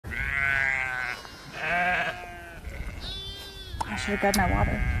should have grabbed my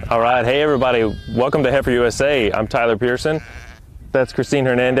water. All right, hey everybody, welcome to Heifer USA. I'm Tyler Pearson. That's Christine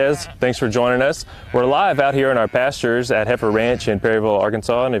Hernandez. Thanks for joining us. We're live out here in our pastures at Heifer Ranch in Perryville,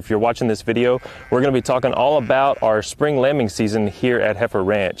 Arkansas. And if you're watching this video, we're going to be talking all about our spring lambing season here at Heifer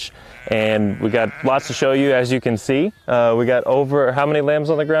Ranch. And we got lots to show you, as you can see. We got over, how many lambs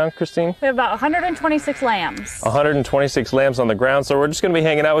on the ground, Christine? We have about 126 lambs. 126 lambs on the ground. So we're just going to be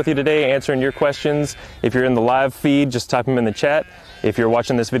hanging out with you today, answering your questions. If you're in the live feed, just type them in the chat. If you're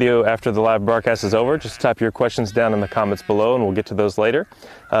watching this video after the live broadcast is over, just type your questions down in the comments below and we'll get to those later.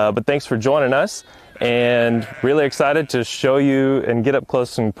 But thanks for joining us, and really excited to show you and get up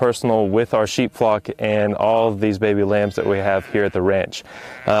close and personal with our sheep flock and all of these baby lambs that we have here at the ranch.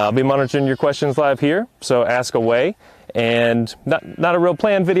 I'll be monitoring your questions live here, so ask away. And not a real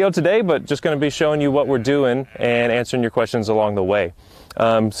planned video today, but just going to be showing you what we're doing and answering your questions along the way.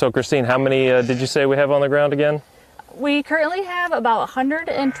 So Christine, how many did you say we have on the ground again? We currently have about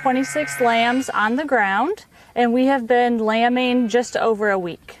 126 lambs on the ground, and we have been lambing just over a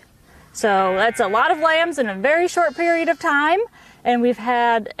week. So that's a lot of lambs in a very short period of time, and we've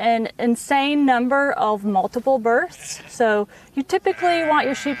had an insane number of multiple births. So you typically want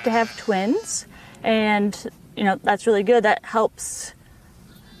your sheep to have twins, and you know that's really good. That helps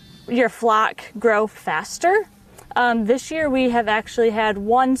your flock grow faster. This year we have actually had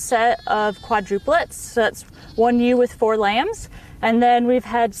one set of quadruplets, so that's one ewe with 4 lambs, and then we've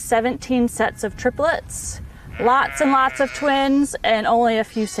had 17 sets of triplets, lots and lots of twins, and only a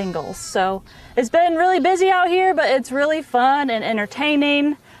few singles. So it's been really busy out here, but it's really fun and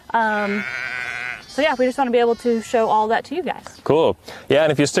entertaining. So yeah, we just want to be able to show all that to you guys. Cool. Yeah,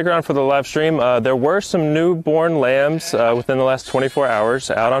 and if you stick around for the live stream, there were some newborn lambs within the last 24 hours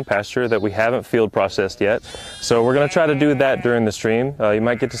out on pasture that we haven't field processed yet. So we're going to try to do that during the stream. You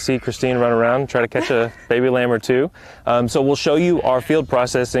might get to see Christine run around, try to catch a baby lamb or two. So we'll show you our field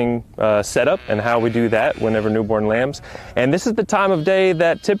processing setup and how we do that whenever newborn lambs. And this is the time of day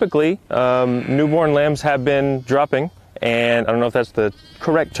that typically newborn lambs have been dropping. And I don't know if that's the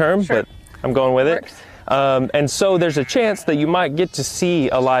correct term, Sure. but I'm going with it. And so there's a chance that you might get to see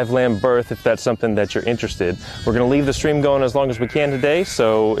a live lamb birth if that's something that you're interested. We're going to leave the stream going as long as we can today,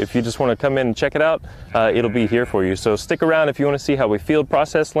 so if you just want to come in and check it out, it'll be here for you. So stick around if you want to see how we field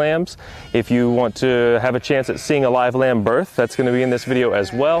process lambs. If you want to have a chance at seeing a live lamb birth, that's going to be in this video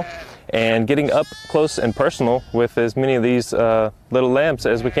as well. And getting up close and personal with as many of these little lambs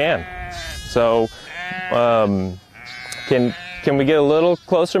as we can. So can we get a little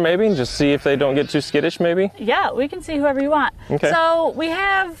closer maybe and just see if they don't get too skittish maybe? Yeah, we can see whoever you want. Okay. So we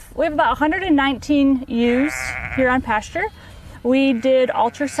have about 119 ewes here on pasture. We did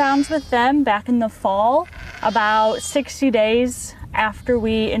ultrasounds with them back in the fall, about 60 days after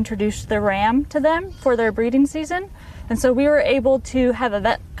we introduced the ram to them for their breeding season. And so we were able to have a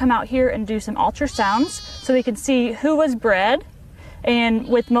vet come out here and do some ultrasounds so we could see who was bred. And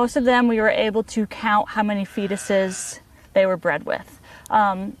with most of them, we were able to count how many fetuses they were bred with.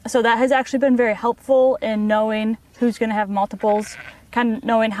 So that has actually been very helpful in knowing who's going to have multiples, kind of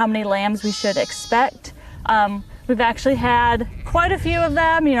knowing how many lambs we should expect. We've actually had quite a few of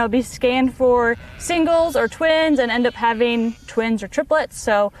them, you know, be scanned for singles or twins and end up having twins or triplets.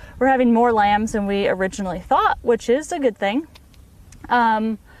 So we're having more lambs than we originally thought, which is a good thing.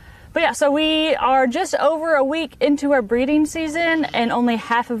 But yeah, so we are just over a week into our breeding season, and only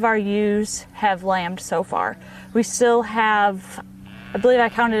half of our ewes have lambed so far. We still have, I believe I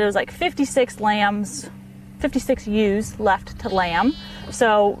counted, it was like 56 lambs, 56 ewes left to lamb.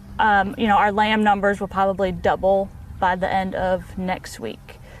 So, you know, our lamb numbers will probably double by the end of next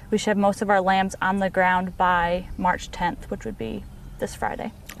week. We should have most of our lambs on the ground by March 10th, which would be this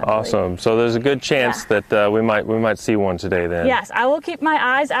Friday. Awesome. So there's a good chance that we might see one today then. Yes, I will keep my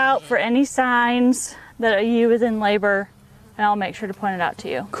eyes out for any signs that a ewe is in labor, and I'll make sure to point it out to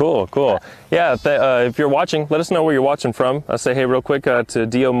you. Cool, cool. Yeah, if you're watching, let us know where you're watching from. I'll say hey real quick to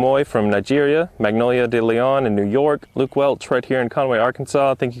Dio Moy from Nigeria, Magnolia de Leon in New York, Luke Welch right here in Conway,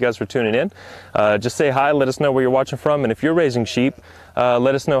 Arkansas. Thank you guys for tuning in. Just say hi, let us know where you're watching from, and if you're raising sheep,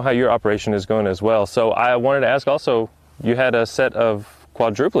 let us know how your operation is going as well. So I wanted to ask also, you had a set of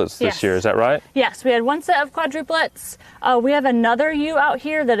quadruplets this year, is that right? Yes, we had one set of quadruplets. We have another ewe out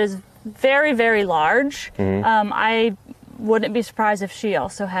here that is very, very large. I wouldn't be surprised if she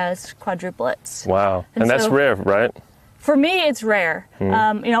also has quadruplets. Wow, and that's so rare, right? For me, it's rare. You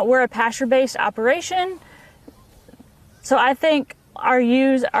know, we're a pasture-based operation, so I think our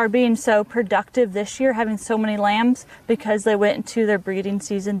ewes are being so productive this year, having so many lambs, because they went into their breeding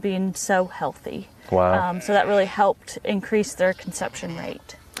season being so healthy. Wow. So that really helped increase their conception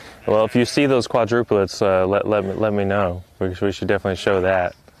rate. Well, if you see those quadruplets, let me know. We should definitely show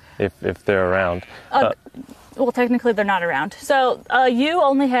that if they're around. Well, technically they're not around. So Ewe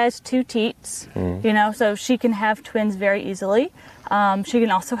only has 2 teats, you know, so she can have twins very easily. She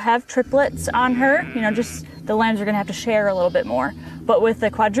can also have triplets on her, you know, just the lambs are going to have to share a little bit more. But with the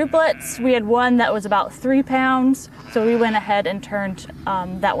quadruplets, we had one that was about 3 pounds, so we went ahead and turned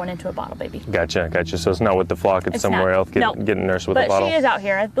that one into a bottle baby. Gotcha. So it's not with the flock, it's somewhere else getting nursed with a bottle. But she is out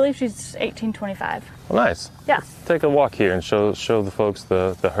here. I believe she's 1825. Well, nice. Yeah. Let's take a walk here and show the folks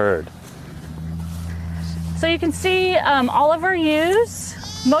the herd. So you can see all of our ewes.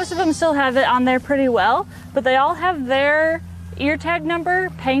 Most of them still have it on there pretty well, but they all have their ear tag number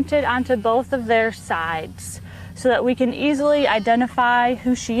painted onto both of their sides so that we can easily identify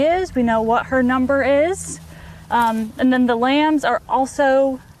who she is. We know what her number is. And then the lambs are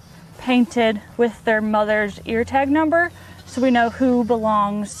also painted with their mother's ear tag number so we know who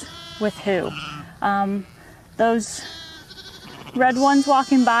belongs with who. Those red ones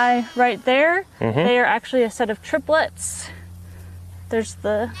walking by right there, they are actually a set of triplets. There's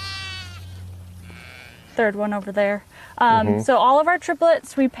the third one over there. So all of our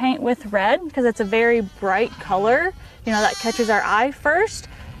triplets we paint with red because it's a very bright color, you know, that catches our eye first.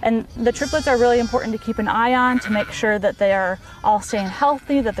 And the triplets are really important to keep an eye on to make sure that they are all staying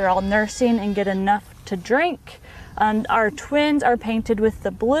healthy, that they're all nursing and get enough to drink. And our twins are painted with the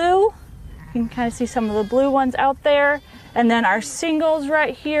blue. You can kind of see some of the blue ones out there. And then our singles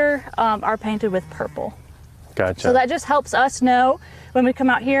right here are painted with purple. Gotcha. So that just helps us know when we come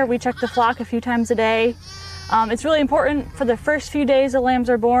out here. We check the flock a few times a day. It's really important for the first few days the lambs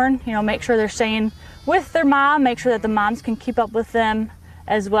are born, you know, make sure they're staying with their mom, make sure that the moms can keep up with them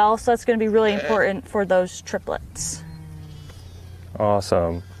as well. So that's going to be really important for those triplets.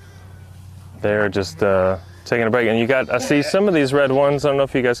 Awesome. They're just taking a break. And you got, I see some of these red ones, I don't know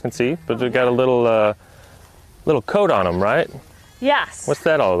if you guys can see, but they've got a little coat on them, right? Yes. What's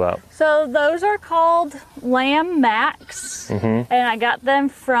that all about? So those are called Lamb Max, and I got them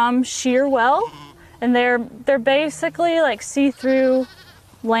from Shearwell, and they're basically like see-through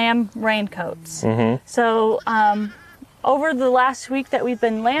lamb raincoats. So over the last week that we've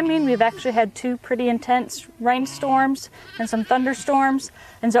been lambing, we've actually had 2 pretty intense rainstorms and some thunderstorms,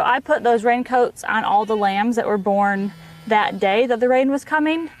 and so I put those raincoats on all the lambs that were born that day that the rain was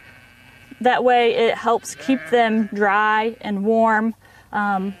coming. That way it helps keep them dry and warm.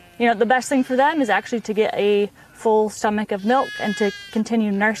 You know, the best thing for them is actually to get a full stomach of milk and to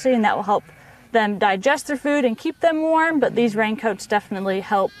continue nursing, and that will help them digest their food and keep them warm, but these raincoats definitely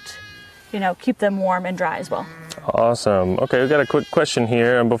helped, you know, keep them warm and dry as well. Awesome. Okay, we've got a quick question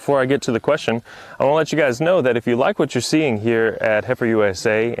here, and before I get to the question, I want to let you guys know that if you like what you're seeing here at Heifer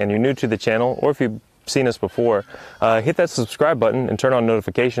USA and you're new to the channel, or if you've seen us before, hit that subscribe button and turn on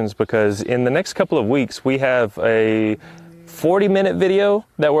notifications, because in the next couple of weeks we have a 40-minute video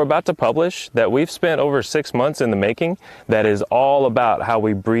that we're about to publish that we've spent over 6 months in the making that is all about how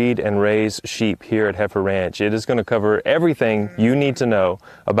we breed and raise sheep here at Heifer Ranch. It is going to cover everything you need to know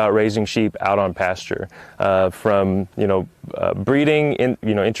about raising sheep out on pasture, from breeding,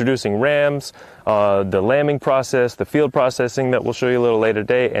 introducing rams, the lambing process, the field processing that we'll show you a little later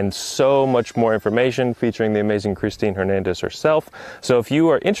today, and so much more information featuring the amazing Christine Hernandez herself. So if you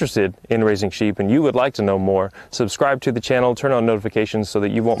are interested in raising sheep and you would like to know more, subscribe to the channel, turn on notifications so that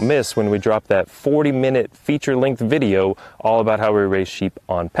you won't miss when we drop that 40-minute feature-length video all about how we raise sheep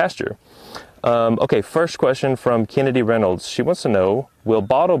on pasture. Okay, first question from Kennedy Reynolds. She wants to know, will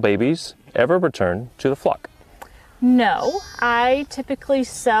bottle babies ever return to the flock? No, I typically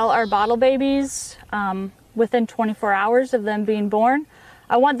sell our bottle babies within 24 hours of them being born.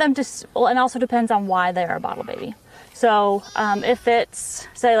 I want them to, well, and also depends on why they are a bottle baby. So if it's,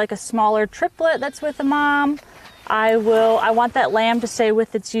 say, like a smaller triplet that's with a mom, I want that lamb to stay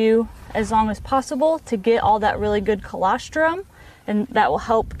with its ewe as long as possible to get all that really good colostrum, and that will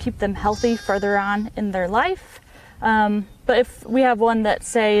help keep them healthy further on in their life. But if we have one that,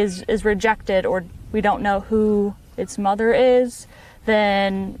 say, is rejected, or we don't know who its mother is,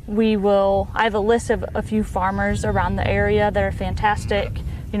 then I have a list of a few farmers around the area that are fantastic,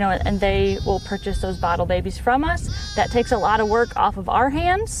 and they will purchase those bottle babies from us. That takes a lot of work off of our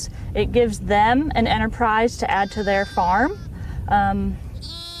hands. It gives them an enterprise to add to their farm.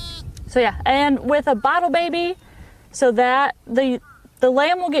 So yeah, and with a bottle baby, so that the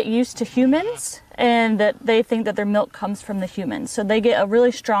lamb will get used to humans, and that they think that their milk comes from the humans. So they get a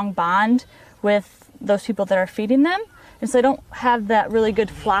really strong bond with those people that are feeding them, and so they don't have that really good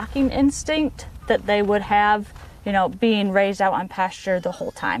flocking instinct that they would have you know, being raised out on pasture the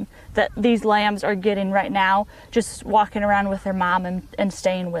whole time that these lambs are getting right now, just walking around with their mom and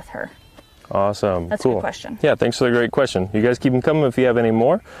staying with her. Awesome. That's cool. a good question. Yeah, thanks for the great question. You guys keep them coming if you have any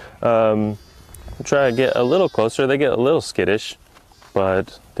more. We'll try to get a little closer. They get a little skittish,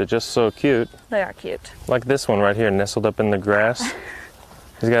 but they're just so cute. They are cute. Like this one right here, nestled up in the grass.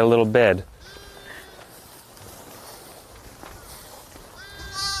 He's got a little bed.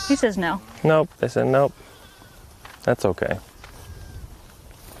 He says no. Nope. They said nope. That's okay.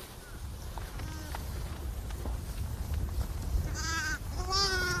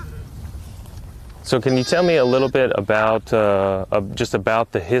 So can you tell me a little bit about just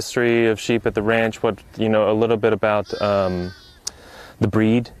about the history of sheep at the ranch? What, you know, a little bit about the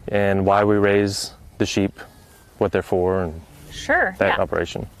breed and why we raise the sheep, what they're for, and Sure. that Yeah.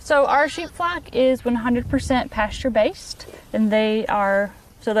 operation. So our sheep flock is 100% pasture-based, and they're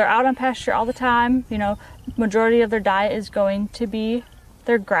out on pasture all the time. You know, majority of their diet is going to be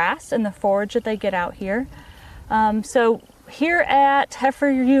their grass and the forage that they get out here. So here at Heifer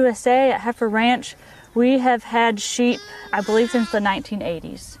USA, at Heifer Ranch, we have had sheep, I believe, since the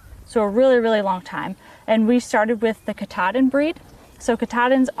 1980s. So a really, really long time. And we started with the Katahdin breed. So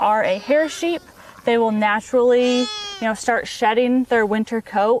Katahdins are a hair sheep. They will naturally, you know, start shedding their winter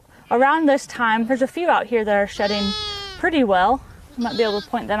coat around this time. There's a few out here that are shedding pretty well. I might be able to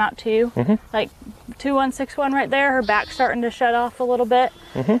point them out to you. Like 2161 right there, her back's starting to shed off a little bit.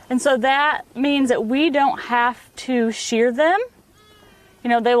 And so that means that we don't have to shear them. You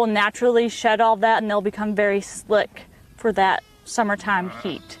know, they will naturally shed all that and they'll become very slick for that summertime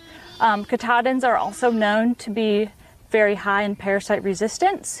heat. Katahdins are also known to be very high in parasite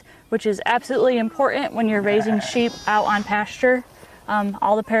resistance, which is absolutely important when you're raising sheep out on pasture.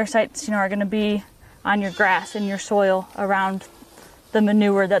 All the parasites, you know, are going to be on your grass and your soil around the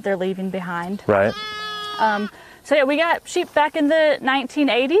manure that they're leaving behind. Right. So yeah, we got sheep back in the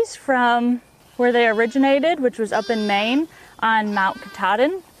 1980s from where they originated, which was up in Maine on Mount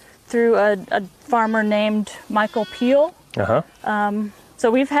Katahdin through a farmer named Michael Peel. So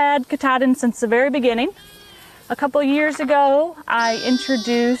we've had Katahdin since the very beginning. A couple years ago, I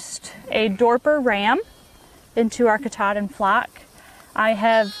introduced a Dorper ram into our Katahdin flock. I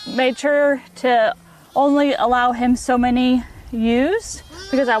have made sure to only allow him so many ewes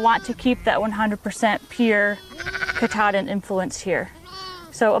because I want to keep that 100% pure Katahdin influence here.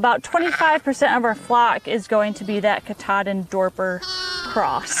 So about 25% of our flock is going to be that Katahdin Dorper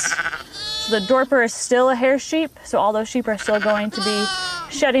cross. So the Dorper is still a hair sheep, so all those sheep are still going to be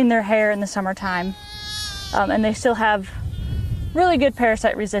shedding their hair in the summertime. And they still have really good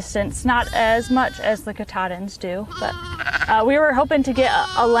parasite resistance, not as much as the Katahdins do, but we were hoping to get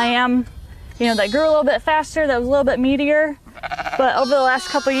a lamb, you know, that grew a little bit faster, that was a little bit meatier. But over the last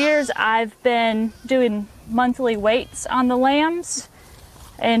couple of years, I've been doing monthly weights on the lambs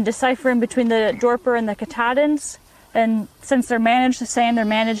and deciphering between the Dorper and the Katahdins. And since they're managed the same, they're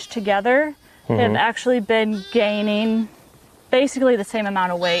managed together, they've actually been gaining basically the same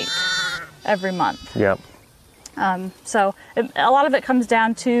amount of weight every month. Yep. So a lot of it comes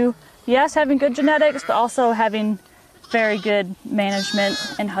down to, yes, having good genetics, but also having very good management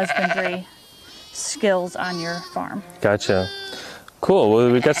and husbandry skills on your farm. Gotcha. Cool. Well,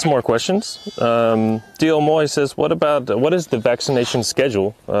 we got some more questions. D.O. Moy says, what is the vaccination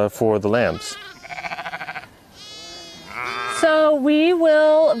schedule for the lambs? So we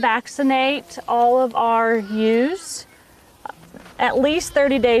will vaccinate all of our ewes at least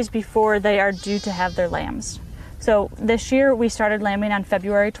 30 days before they are due to have their lambs. So this year we started lambing on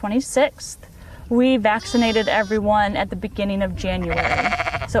February 26th. We vaccinated everyone at the beginning of January.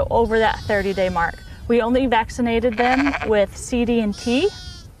 So over that 30-day mark. We only vaccinated them with CD&T.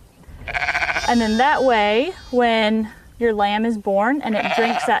 And then that way, when your lamb is born and it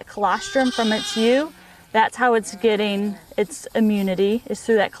drinks that colostrum from its ewe, that's how it's getting its immunity, is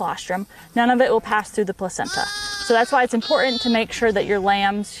through that colostrum. None of it will pass through the placenta. So that's why it's important to make sure that your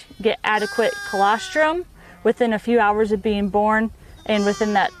lambs get adequate colostrum within a few hours of being born and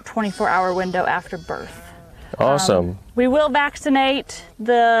within that 24-hour window after birth. Awesome. We will vaccinate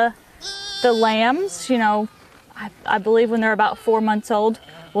the lambs, you know, I believe when they're about 4 months old,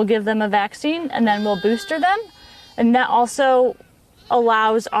 we'll give them a vaccine and then we'll booster them. And that also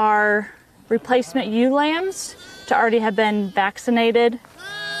allows our replacement ewe lambs to already have been vaccinated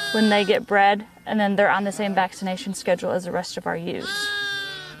when they get bred, and then they're on the same vaccination schedule as the rest of our ewes.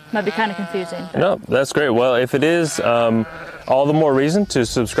 Might be kind of confusing. But. No, that's great. Well, if it is, I'll all the more reason to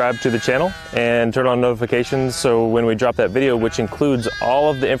subscribe to the channel and turn on notifications so when we drop that video, which includes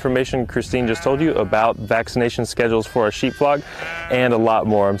all of the information Christine just told you about vaccination schedules for our sheep flock and a lot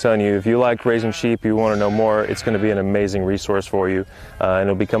more. I'm telling you, if you like raising sheep, you want to know more, it's going to be an amazing resource for you, and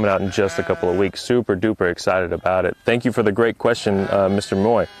it'll be coming out in just a couple of weeks. Super duper excited about it. Thank you for the great question, Mr.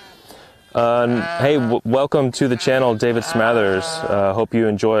 Moy. Hey, welcome to the channel, David Smathers. Hope you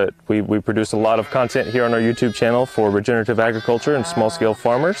enjoy it. We produce a lot of content here on our YouTube channel for regenerative agriculture and small-scale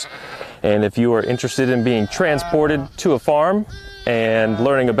farmers. And if you are interested in being transported to a farm and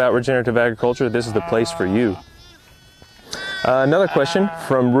learning about regenerative agriculture, this is the place for you. Another question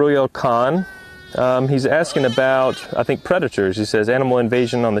from Ruel Khan. He's asking about, I think, predators. He says animal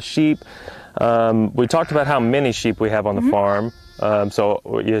invasion on the sheep. We talked about how many sheep we have on the farm.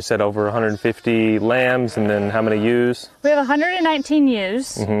 So you said over 150 lambs, and then how many ewes? We have 119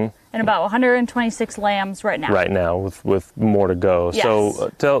 ewes and about 126 lambs right now. Right now, with more to go. Yes.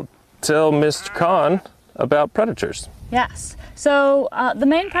 So tell Mr. Khan about predators. Yes. So the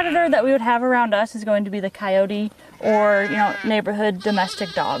main predator that we would have around us is going to be the coyote or neighborhood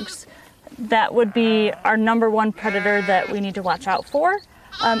domestic dogs. That would be our #1 predator that we need to watch out for.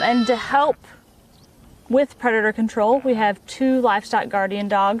 And to help with predator control, we have 2 livestock guardian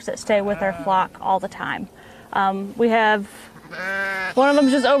dogs that stay with our flock all the time. We have one of them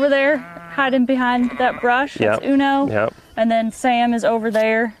just over there hiding behind that brush. That's Uno. Yep. And then Sam is over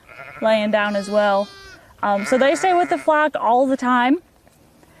there laying down as well. So they stay with the flock all the time.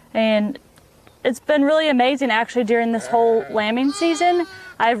 And it's been really amazing actually during this whole lambing season.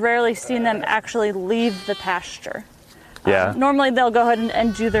 I've rarely seen them actually leave the pasture. Yeah. Normally they'll go ahead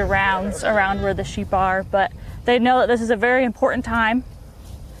and do their rounds around where the sheep are, but they know that this is a very important time,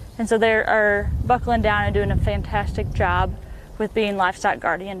 and so they are buckling down and doing a fantastic job with being livestock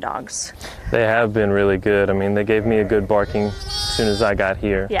guardian dogs. They have been really good. I mean, they gave me a good barking as soon as I got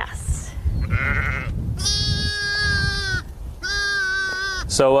here. Yes.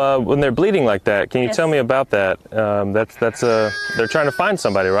 So when they're bleeding like that, can you tell me about that? They're trying to find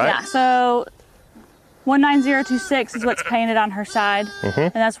somebody, right? Yeah. So 19026 is what's painted on her side,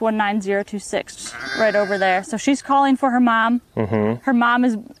 and that's 19026 right over there. So she's calling for her mom. Her mom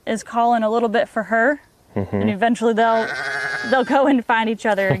is calling a little bit for her, and eventually they'll go and find each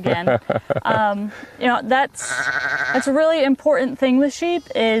other again. That's a really important thing with sheep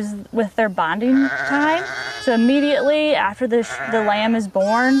is with their bonding time. So immediately after the lamb is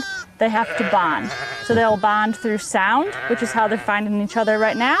born, they have to bond. So they'll bond through sound, which is how they're finding each other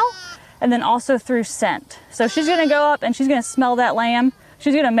right now. And then also through scent. So she's gonna go up and she's gonna smell that lamb.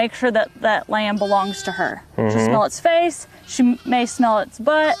 She's gonna make sure that that lamb belongs to her. She'll smell its face, she may smell its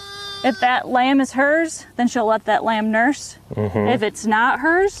butt. If that lamb is hers, then she'll let that lamb nurse. If it's not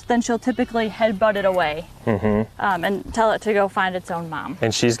hers, then she'll typically headbutt it away and tell it to go find its own mom.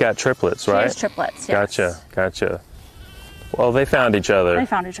 And she's got triplets, right? She has triplets, yes. Gotcha. Well, they found each other. They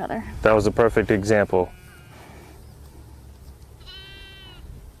found each other. That was a perfect example.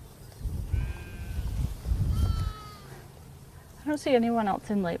 I don't see anyone else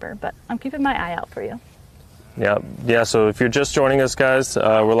in labor, but I'm keeping my eye out for you. Yeah. So if you're just joining us, guys,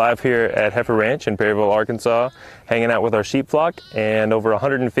 we're live here at Heifer Ranch in Perryville, Arkansas, hanging out with our sheep flock and over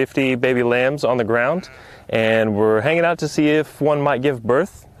 150 baby lambs on the ground. And we're hanging out to see if one might give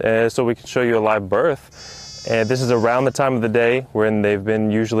birth, so we can show you a live birth. And this is around the time of the day when they've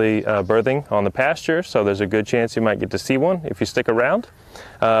been usually birthing on the pasture, so there's a good chance you might get to see one if you stick around.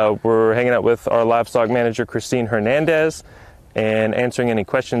 We're hanging out with our Livestock Manager Christine Hernandez, and answering any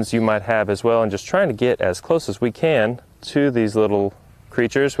questions you might have as well, and just trying to get as close as we can to these little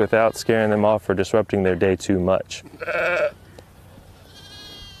creatures without scaring them off or disrupting their day too much.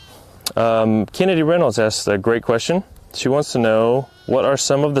 Kennedy Reynolds asked a great question. She wants to know, what are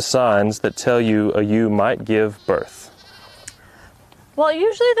some of the signs that tell you a ewe might give birth? Well,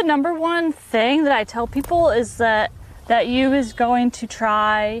 usually the #1 thing that I tell people is that ewe is going to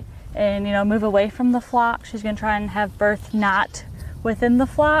try and move away from the flock. She's going to try and have birth not within the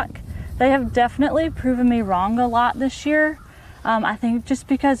flock. They have definitely proven me wrong a lot this year. I think just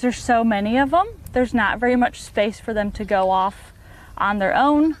because there's so many of them, there's not very much space for them to go off on their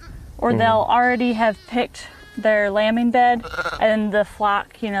own, or they'll already have picked their lambing bed and the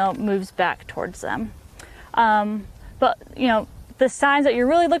flock moves back towards them. But the signs that you're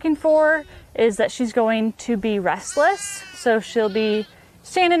really looking for is that she's going to be restless. So she'll be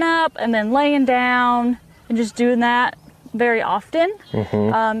standing up and then laying down and just doing that very often.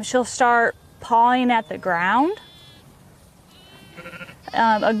 She'll start pawing at the ground.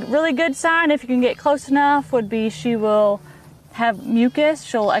 A really good sign, if you can get close enough, would be she will have mucus.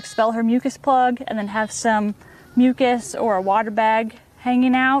 She'll expel her mucus plug and then have some mucus or a water bag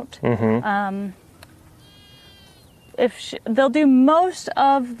hanging out. They'll do most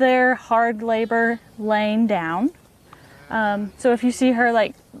of their hard labor laying down. So if you see her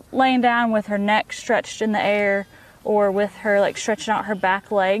like laying down with her neck stretched in the air, or with her like stretching out her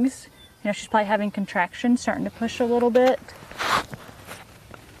back legs, you know, she's probably having contractions, starting to push a little bit.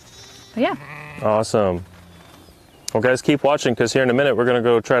 But yeah. Awesome. Well, guys, keep watching, because here in a minute we're going to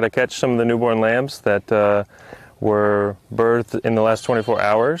go try to catch some of the newborn lambs that were birthed in the last 24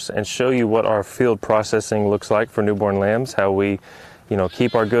 hours and show you what our field processing looks like for newborn lambs, how we, you know,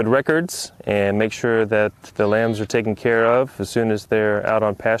 keep our good records and make sure that the lambs are taken care of as soon as they're out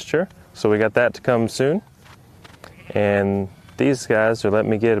on pasture. So we got that to come soon. And these guys are letting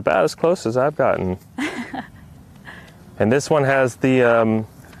me get about as close as I've gotten. And this one has the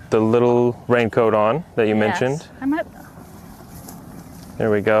little raincoat on that you mentioned.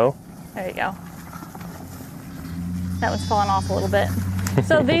 There we go. There you go. That one's falling off a little bit.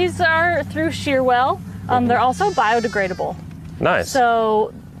 So these are through Shearwell. They're also biodegradable. Nice.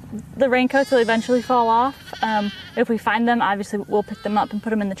 So the raincoats will eventually fall off. If we find them, obviously we'll pick them up and put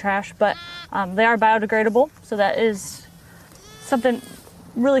them in the trash, but they are biodegradable. So that is something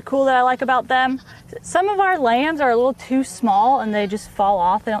really cool that I like about them. Some of our lambs are a little too small and they just fall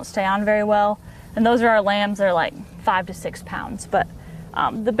off. They don't stay on very well. And those are our lambs that are like 5 to 6 pounds. But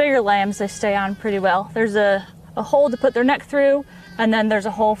the bigger lambs, they stay on pretty well. There's a hole to put their neck through, and then there's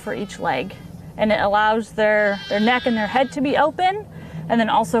a hole for each leg. And it allows their neck and their head to be open, and then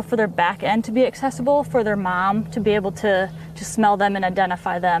also for their back end to be accessible for their mom to be able to smell them and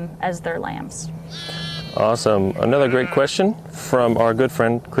identify them as their lambs. Awesome. Another great question from our good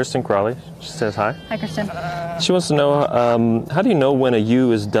friend Kristen Crawley. She says hi. Hi, Kristen. She wants to know, how do you know when a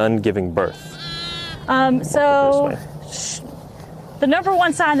ewe is done giving birth? The number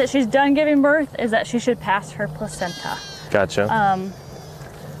one sign that she's done giving birth is that she should pass her placenta. Gotcha.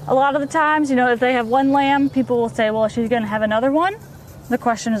 A lot of the times, you know, if they have one lamb, people will say, well, she's going to have another one. The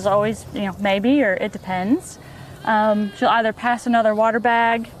question is always, you know, maybe, or it depends. She'll either pass another water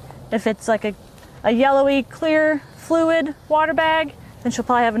bag. If it's like a yellowy, clear, fluid water bag, then she'll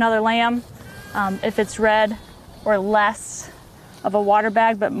probably have another lamb. If it's red or less of a water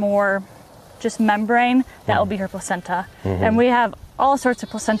bag, but more just membrane, that will be her placenta. And we have all sorts of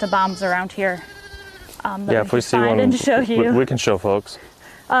placenta bombs around here. Yeah, if we see one, to show you. We can show folks.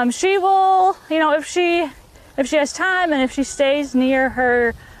 She will, you know, if she has time and if she stays near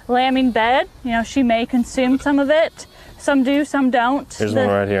her lambing bed, you know, she may consume some of it. Some do, some don't. Here's one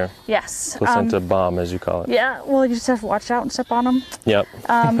right here. Yes. Placenta bomb, as you call it. Yeah, well, you just have to watch out and step on them. Yep.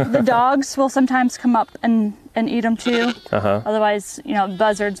 The dogs will sometimes come up and eat them too. Otherwise, you know,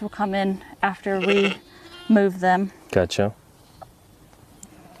 buzzards will come in after we move them. Gotcha.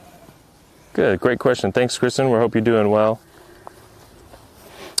 Good, great question. Thanks, Kristen. We hope you're doing well.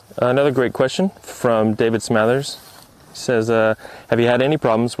 Another great question from David Smathers. He says, have you had any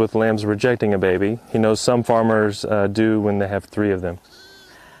problems with lambs rejecting a baby? He knows some farmers do when they have 3 of them.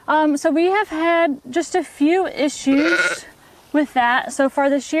 So we have had just a few issues with that so far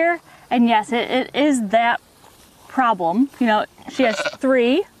this year. And yes, it is that problem. You know, she has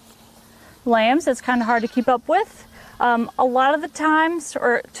 3 lambs. It's kind of hard to keep up with. A lot of the times,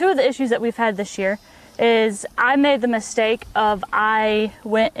 or 2 of the issues that we've had this year, is I made the mistake of I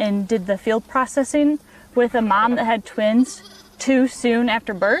went and did the field processing with a mom that had twins too soon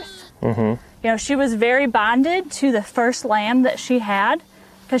after birth. You know, she was very bonded to the first lamb that she had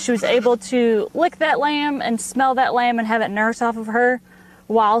because she was able to lick that lamb and smell that lamb and have it nurse off of her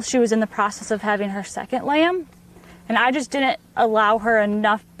while she was in the process of having her second lamb. And I just didn't allow her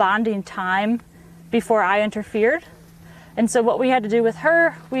enough bonding time before I interfered. And so what we had to do with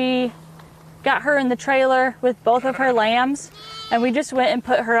her, we got her in the trailer with both of her lambs, and we just went and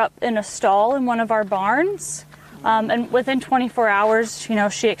put her up in a stall in one of our barns. And within 24 hours, you know,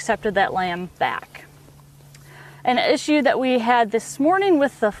 she accepted that lamb back. An issue that we had this morning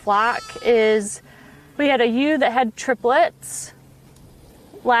with the flock is we had a ewe that had triplets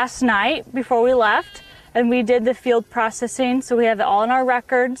last night before we left, and we did the field processing, so we have it all in our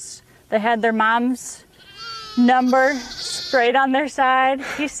records. They had their mom's number sprayed on their side.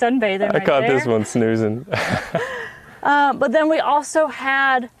 He's sunbathing right there. I caught this one snoozing. But then we also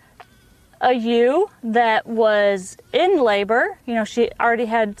had a ewe that was in labor. You know, she already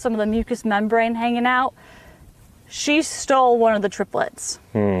had some of the mucous membrane hanging out. She stole one of the triplets.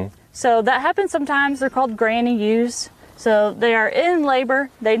 So that happens sometimes. They're called granny ewes. So they are in labor.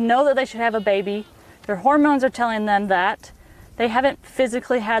 They know that they should have a baby. Their hormones are telling them that. They haven't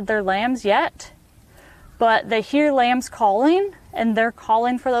physically had their lambs yet, but they hear lambs calling, and they're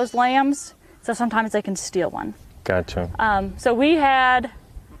calling for those lambs, So sometimes they can steal one. Gotcha. So we had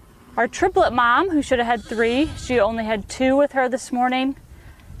our triplet mom, who should have had 3. She only had 2 with her this morning.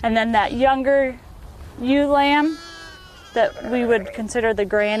 And then that younger ewe lamb that we would consider the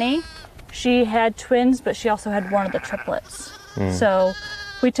granny, she had twins, but she also had one of the triplets. So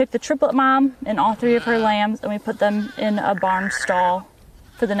we took the triplet mom and all 3 of her lambs, and we put them in a barn stall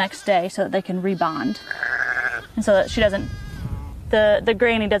for the next day so that they can rebond. And so that she doesn't, the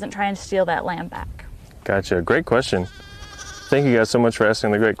granny doesn't try and steal that lamb back. Gotcha. Great question. Thank you guys so much for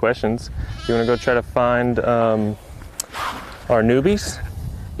asking the great questions. You want to go try to find our newbies?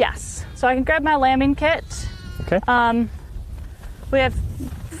 Yes. So I can grab my lambing kit. Okay. We have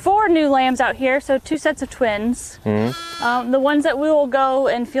 4 new lambs out here, so 2 sets of twins. The ones that we will go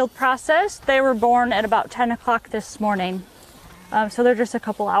and field process, they were born at about 10 o'clock this morning. So they're just a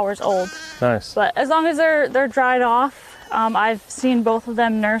couple hours old. Nice. But as long as they're dried off, I've seen both of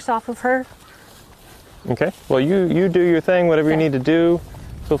them nurse off of her. Okay. Well, you do your thing, whatever you need to do.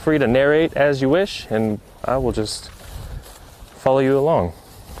 Feel free to narrate as you wish, and I will just follow you along.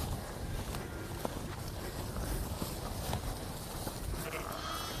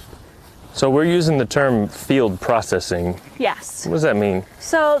 So we're using the term field processing. Yes. What does that mean?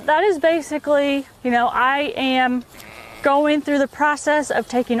 So that is basically, I am going through the process of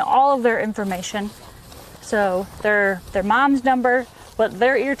taking all of their information. So their mom's number, what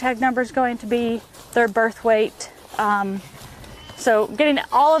their ear tag number is going to be, their birth weight. So getting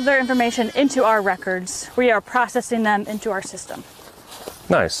all of their information into our records, we are processing them into our system.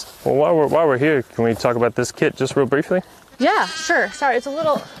 Nice. Well, while we're here, can we talk about this kit just real briefly? Yeah, sure. Sorry, it's a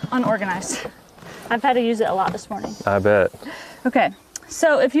little unorganized. I've had to use it a lot this morning. I bet. Okay,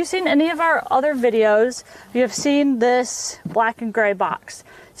 so if you've seen any of our other videos, you have seen this black and gray box.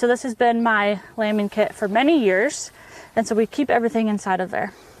 So this has been my lambing kit for many years, and so we keep everything inside of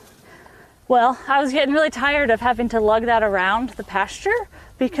there. Well, I was getting really tired of having to lug that around the pasture,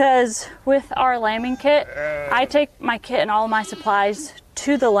 because with our lambing kit, I take my kit and all of my supplies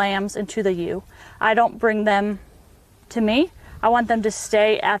to the lambs and to the ewe. I don't bring them to me. I want them to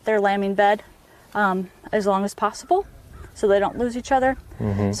stay at their lambing bed as long as possible so they don't lose each other.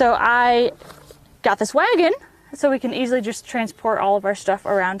 So I got this wagon so we can easily just transport all of our stuff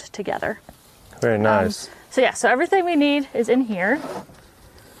around together. Very nice. So everything we need is in here.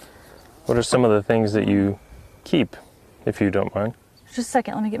 What are some of the things that you keep, if you don't mind? Just a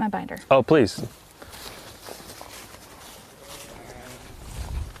second, let me get my binder. Oh, please.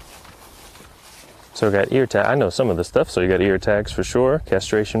 So we got ear tag. I know some of the stuff. So you got ear tags for sure,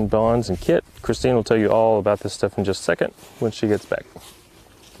 castration bonds and kit. Christine will tell you all about this stuff in just a second when she gets back.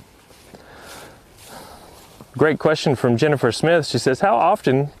 Great question from Jennifer Smith. She says, how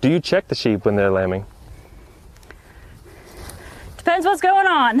often do you check the sheep when they're lambing? Depends what's going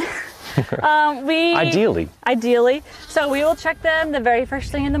on. Ideally. So we will check them the very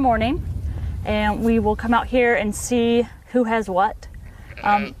first thing in the morning, and we will come out here and see who has what.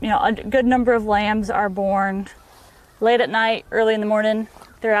 A good number of lambs are born late at night, early in the morning,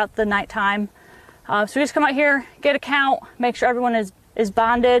 throughout the nighttime. So we just come out here, get a count, make sure everyone is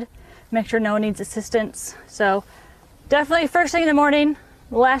bonded, make sure no one needs assistance. So definitely first thing in the morning,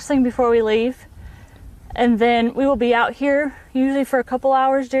 last thing before we leave. And then we will be out here usually for a couple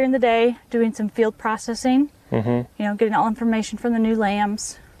hours during the day doing some field processing, getting all information from the new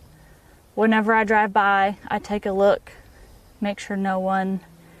lambs. Whenever I drive by, I take a look, make sure no one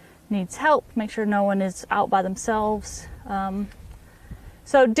needs help, make sure no one is out by themselves.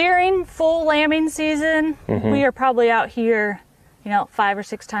 So during full lambing season, we are probably out here, 5 or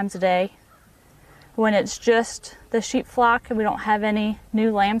 6 times a day. When it's just the sheep flock and we don't have any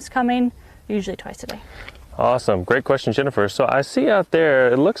new lambs coming, usually twice a day. Awesome. Great question, Jennifer. So I see out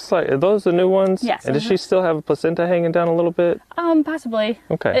there, it looks like, are those the new ones? Yes. And does she still have a placenta hanging down a little bit? Possibly.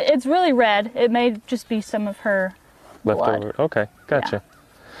 Okay. It's really red. It may just be some of her leftover. blood. Okay, gotcha.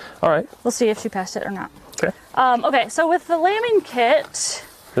 Yeah. All right. We'll see if she passed it or not. Okay. Okay, so with the lambing kit.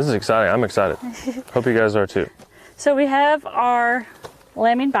 This is exciting. I'm excited. Hope you guys are too. So we have our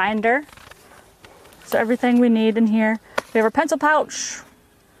lambing binder. So everything we need in here. We have our pencil pouch,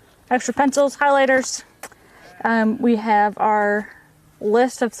 extra pencils, highlighters. We have our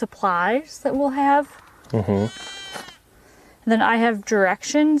list of supplies that we'll have. And then I have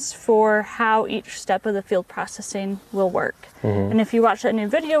directions for how each step of the field processing will work. And if you watch that new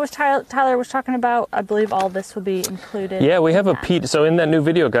video which Tyler was talking about, I believe all this will be included. Yeah, we have a PDF. So in that new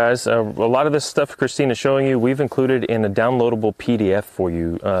video, guys, a lot of this stuff Christine is showing you, we've included in a downloadable PDF for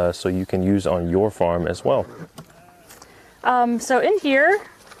you, so you can use on your farm as well. So in here,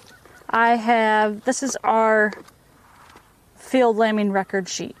 this is our field lambing record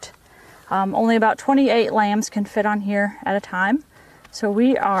sheet. Only about 28 lambs can fit on here at a time. So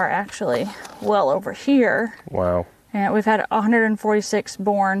we are actually well over here. Wow. And we've had 146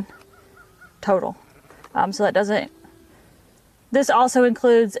 born total. So that doesn't, this also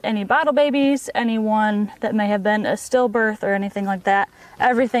includes any bottle babies, anyone that may have been a stillbirth or anything like that.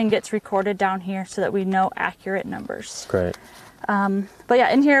 Everything gets recorded down here so that we know accurate numbers. Great. But yeah,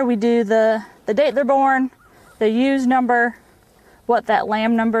 in here we do the date they're born, the ewes number, what that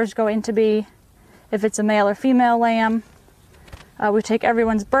lamb number is going to be, if it's a male or female lamb. We take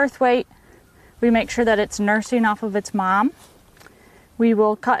everyone's birth weight. We make sure that it's nursing off of its mom. We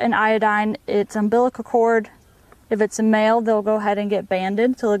will cut and iodine its umbilical cord. If it's a male, they'll go ahead and get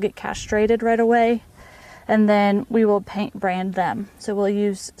banded, so they'll get castrated right away. And then we will paint brand them. So we'll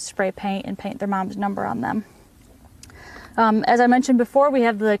use spray paint and paint their mom's number on them. As I mentioned before, we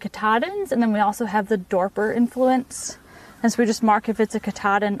have the Katahdins, and then we also have the Dorper influence. And so we just mark if it's a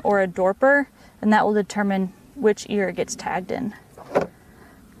Katahdin or a Dorper, and that will determine which ear it gets tagged in.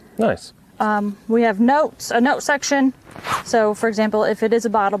 Nice. We have notes, a note section. So for example, if it is a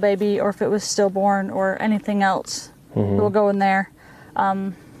bottle baby or if it was stillborn or anything else, it will go in there.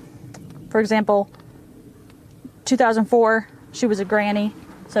 For example, 2004, she was a granny.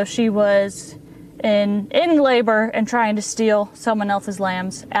 So she was in labor and trying to steal someone else's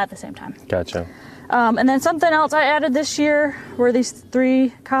lambs at the same time. Gotcha. And then something else I added this year were these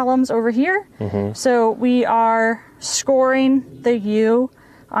 3 columns over here. So we are scoring the ewe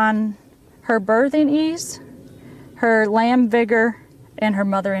on her birthing ease, her lamb vigor, and her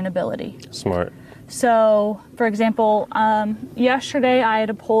mothering ability. Smart. So, for example, yesterday I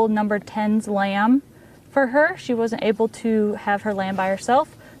had pulled number 10's lamb for her. She wasn't able to have her lamb by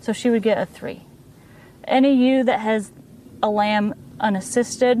herself, so she would get a 3. Any ewe that has a lamb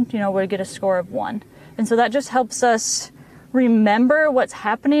unassisted, would get a score of 1. And so that just helps us remember what's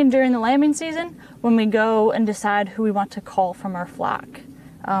happening during the lambing season when we go and decide who we want to call from our flock.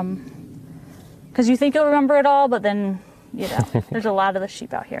 Because you think you'll remember it all, but then, there's a lot of the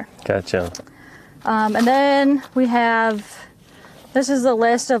sheep out here. Gotcha. And then we have, this is the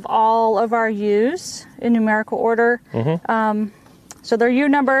list of all of our ewes in numerical order. So their ewe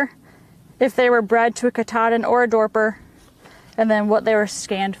number, if they were bred to a Katahdin or a Dorper, and then what they were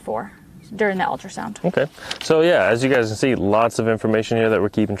scanned for during the ultrasound. Okay. So yeah, as you guys can see, lots of information here that we're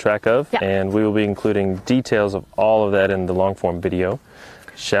keeping track of, Yeah. and we will be including details of all of that in the long form video.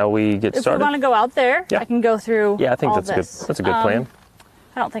 Shall we get started? If we want to go out there, Yeah. I can go through Yeah, I think all that's this. good. That's a good plan.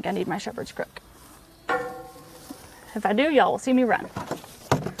 I don't think I need my shepherd's crook. If I do, y'all will see me run.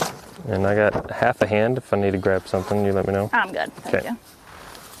 And I got half a hand. If I need to grab something, you let me know. I'm good. Thank Okay. you.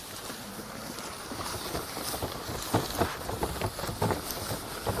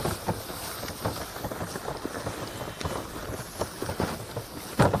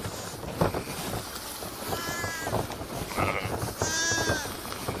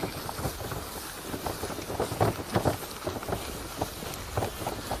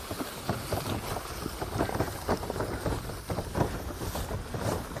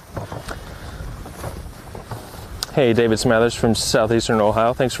 Hey, David Smathers from Southeastern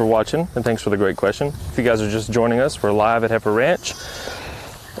Ohio. Thanks for watching, and thanks for the great question. If you guys are just joining us, we're live at Heifer Ranch,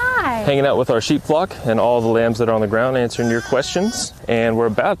 Hi. hanging out with our sheep flock and all the lambs that are on the ground, answering your questions. And we're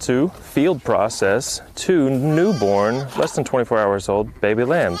about to field process 2 newborn, less than 24 hours old baby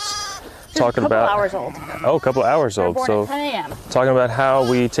lambs. Talking about a couple hours old. Oh, a couple of hours They're old. born So at 10 a.m. talking about how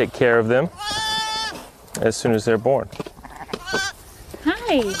we take care of them as soon as they're born.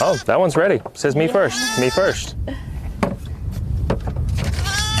 Hi. Oh, that one's ready. Says me first. Me first.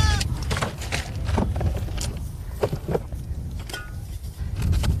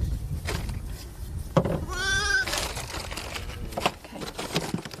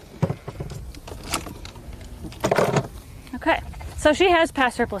 Okay. So she has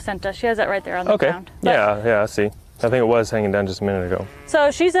pasture placenta. She has that right there on the Okay. ground. But- Yeah, I see. I think it was hanging down just a minute ago. So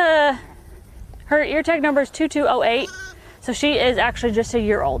she's her ear tag number is 2208. So she is actually just a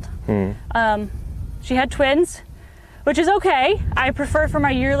year old. She had twins, which is okay. I prefer for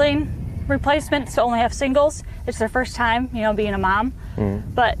my yearling replacements to only have singles. It's their first time, being a mom.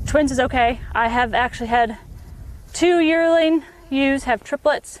 But twins is okay. I have actually had 2 yearling ewes have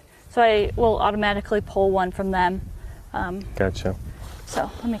triplets, so I will automatically pull one from them. Gotcha. So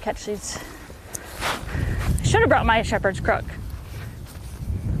let me catch these. I should have brought my shepherd's crook.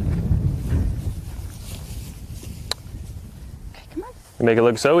 Okay, come on. You make it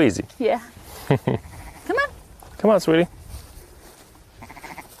look so easy. Yeah. Come on. Come on, sweetie.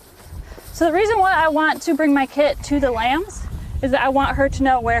 So the reason why I want to bring my kit to the lambs is that I want her to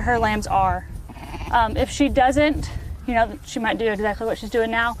know where her lambs are. If she doesn't, she might do exactly what she's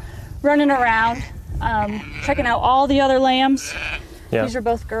doing now, running around, checking out all the other lambs. Yeah. These are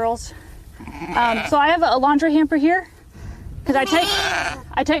both girls. So I have a laundry hamper here because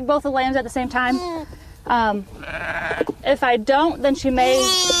I take both the lambs at the same time. If I don't, then she may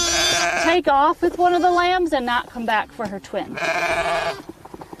take off with one of the lambs and not come back for her twin.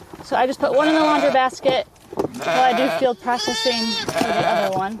 So I just put one in the laundry basket while I do field processing for the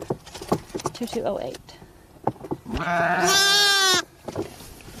other one. 2208.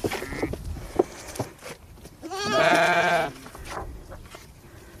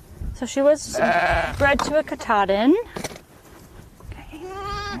 So she was bred to a Katahdin. Okay.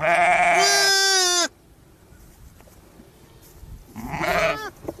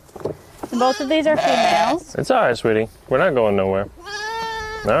 And both of these are females. It's all right, sweetie. We're not going nowhere.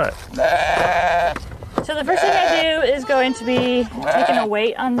 All right. So the first thing I do is going to be taking a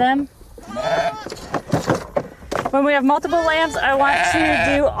weight on them. When we have multiple lambs, I want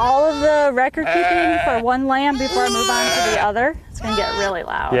to do all of the record keeping for one lamb before I move on to the other. It's going to get really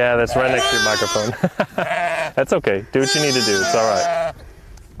loud. Yeah, that's right next to your microphone. That's okay. Do what you need to do. It's all right.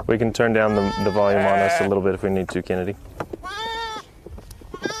 We can turn down the volume on us a little bit if we need to, Kennedy.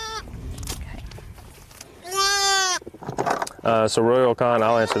 So Royal Khan,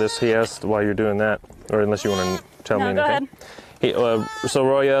 I'll answer this. He asked why you're doing that, or unless you want to tell me anything. Go ahead. So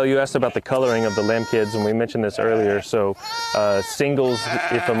Royale, you asked about the coloring of the lamb kids, and we mentioned this earlier. So singles,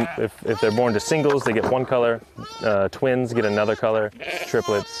 if they're born to singles, they get one color. Twins get another color.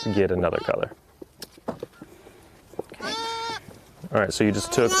 Triplets get another color. Okay. All right. So you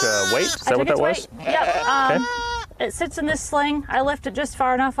just took weight. Is that what that was? Yep. Okay. It sits in this sling. I lift it just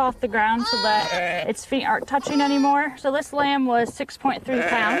far enough off the ground so that its feet aren't touching anymore. So this lamb was 6.3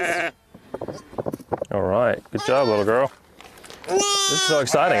 pounds. All right. Good job, little girl. This is so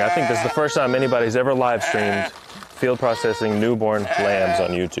exciting. I think this is the first time anybody's ever live streamed field processing newborn lambs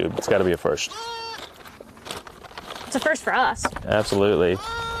on YouTube. It's got to be a first. It's a first for us. Absolutely.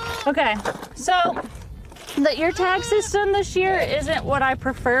 Okay, so the ear tag system this year isn't what I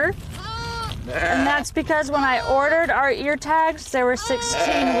prefer. And that's because when I ordered our ear tags, there were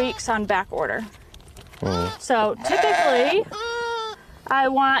 16 weeks on back order. So typically, I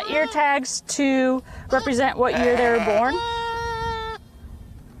want ear tags to represent what year they were born.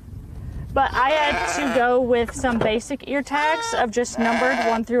 But I had to go with some basic ear tags of just numbered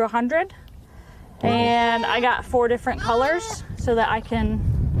 1 through 100. And I got 4 different colors so that I can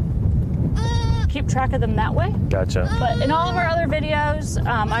keep track of them that way. Gotcha. But in all of our other videos,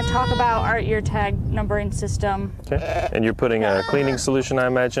 I talk about our ear tag numbering system. Okay. And you're putting a cleaning solution, I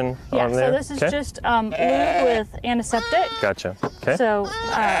imagine, on there? So this is just lube with antiseptic. Gotcha. Okay. So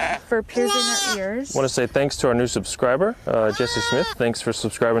for piercing their ears. I want to say thanks to our new subscriber, Jesse Smith. Thanks for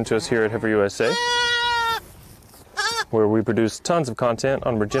subscribing to us here at Heifer USA, where we produce tons of content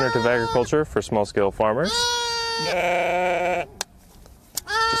on regenerative agriculture for small-scale farmers.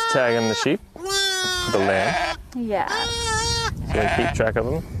 Just tagging the sheep, the lamb. Yes. So you keep track of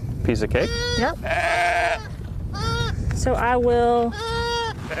them. Piece of cake. Yep. So I will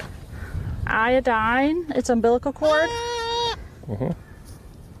iodine its umbilical cord.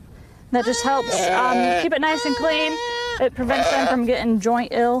 That just helps keep it nice and clean. It prevents them from getting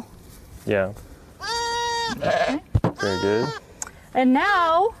joint ill. Yeah. Okay. Very good. And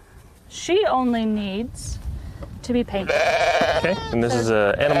now she only needs to be painted. Okay. And this is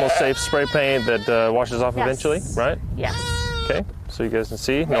an animal safe spray paint that washes off eventually, right? Yes. Okay. So you guys can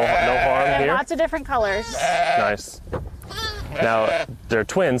see no harm here. Lots of different colors. Nice. Now they're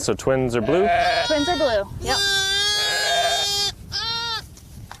twins, so twins are blue. Twins are blue. Yep.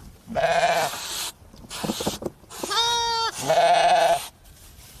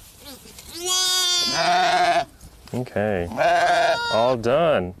 Okay. All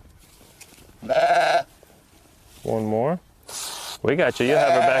done. One more. We got you. You'll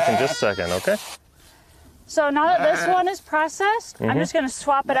have her back in just a second, okay? So now that this one is processed, I'm just going to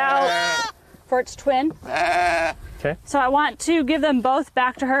swap it out for its twin. Okay. So I want to give them both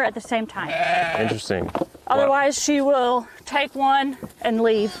back to her at the same time. Interesting. Otherwise, she will take one and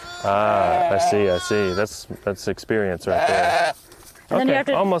leave. Ah, I see. That's experience right there. And then you Okay, have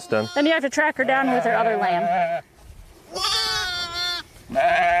to, almost done. Then you have to track her down with her other lamb.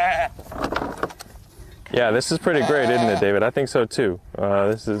 Yeah, this is pretty great, isn't it, David? I think so too.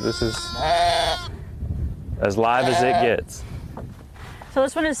 This is as live as it gets. So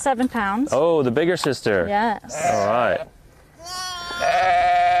this one is 7 pounds. Oh, the bigger sister. Yes. All right.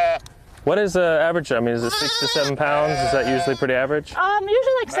 What is the average? I mean, is it 6 to 7 pounds? Is that usually pretty average?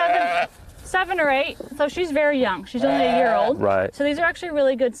 Usually like 7 or 8. So she's very young. She's only a year old. Right. So these are actually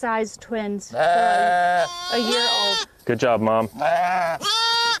really good sized twins for a year old. Good job, Mom.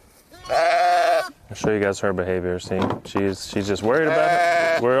 I'll show you guys her behavior. See, she's just worried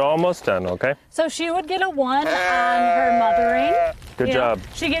about it. We're almost done, okay? So she would get a 1 on her mothering. Good job.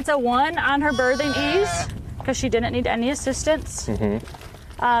 She gets a 1 on her birthing ease because she didn't need any assistance. Mm-hmm.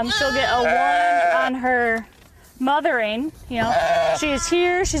 She'll get a 1 on her mothering. She's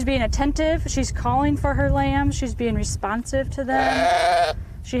here, she's being attentive, she's calling for her lambs, she's being responsive to them.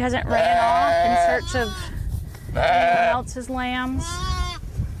 She hasn't ran off in search of anyone else's lambs.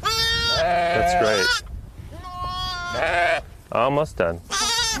 That's great. Almost done.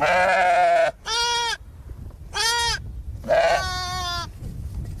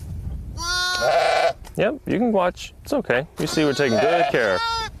 Yep, you can watch. It's okay. You see we're taking good care.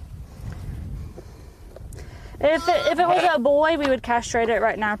 If it was a boy, we would castrate it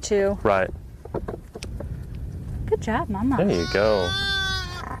right now too. Right. Good job, Mama. There you go.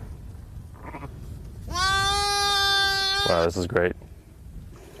 Wow, this is great.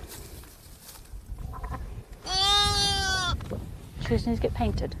 She just needs to get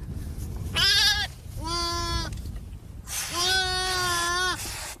painted.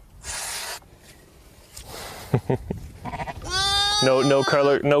 No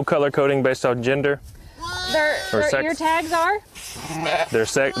color coding based on gender. Their sex? ear tags are. Their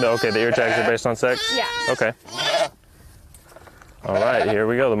sex. Okay, the ear tags are based on sex. Yeah. Okay. All right, here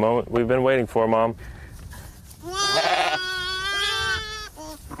we go. The moment we've been waiting for, Mom.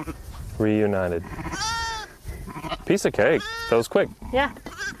 Reunited. Piece of cake. That was quick. Yeah.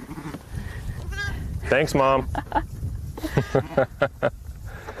 Thanks, Mom.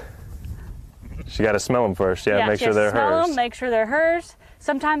 She got to smell them first. Yeah, make sure they're hers. Them, make sure they're hers.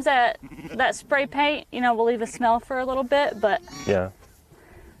 Sometimes that spray paint, will leave a smell for a little bit, but yeah.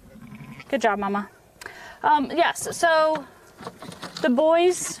 Good job, Mama. Yes, so the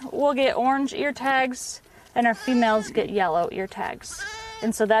boys will get orange ear tags and our females get yellow ear tags.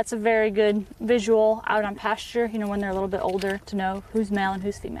 And so that's a very good visual out on pasture, when they're a little bit older, to know who's male and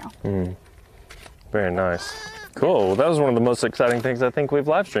who's female. Very nice. Cool. Well, that was one of the most exciting things I think we've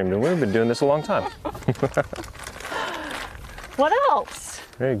live streamed, and we've been doing this a long time. What else?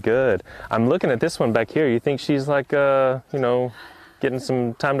 Very good. I'm looking at this one back here. You think she's like, getting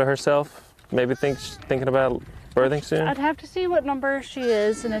some time to herself? Maybe thinking about birthing soon? I'd have to see what number she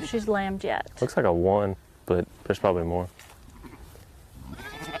is and if she's lambed yet. Looks like a 1, but there's probably more.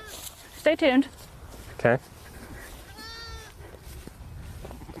 Stay tuned. Okay.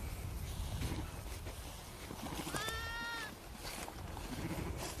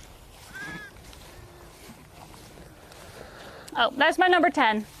 Oh, that's my number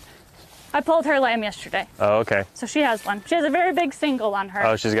 10. I pulled her lamb yesterday. Oh, okay. So she has one. She has a very big single on her.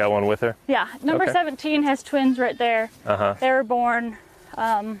 Oh, she's got one with her? Yeah. Number Okay. 17 has twins right there. Uh-huh. They were born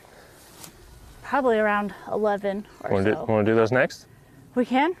probably around 11 or so. Want to do those next? We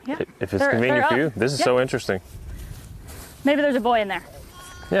can, yeah. If it's convenient for you. This is so interesting. Maybe there's a boy in there.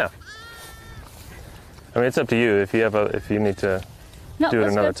 Yeah. I mean, it's up to you if you need to do it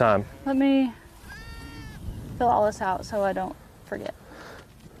another time. Let me fill all this out so I don't forget.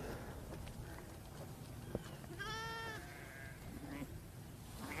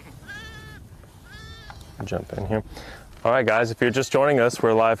 Jump in here. All right, guys, if you're just joining us,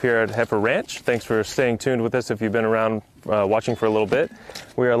 we're live here at Heifer Ranch. Thanks for staying tuned with us if you've been around watching for a little bit.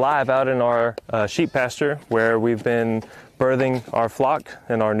 We are live out in our sheep pasture where we've been birthing our flock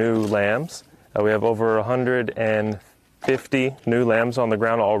and our new lambs. We have over 150 new lambs on the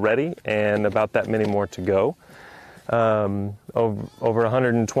ground already and about that many more to go. Over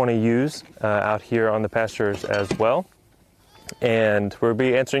 120 ewes out here on the pastures as well. And we'll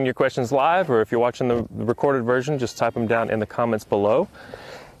be answering your questions live, or if you're watching the recorded version, just type them down in the comments below.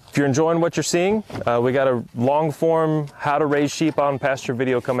 If you're enjoying what you're seeing, we got a long form how to raise sheep on pasture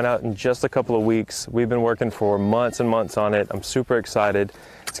video coming out in just a couple of weeks. We've been working for months and months on it. I'm super excited.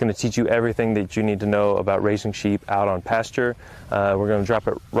 It's going to teach you everything that you need to know about raising sheep out on pasture. We're going to drop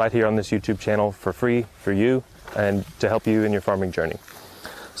it right here on this YouTube channel for free for you and to help you in your farming journey.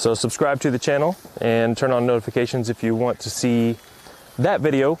 So subscribe to the channel and turn on notifications if you want to see that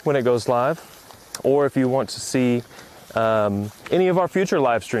video when it goes live, or if you want to see any of our future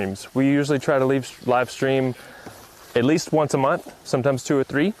live streams. We usually try to live stream at least once a month, sometimes 2 or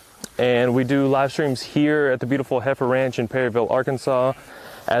 3. And we do live streams here at the beautiful Heifer Ranch in Perryville, Arkansas,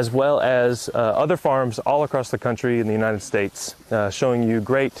 as well as other farms all across the country in the United States, showing you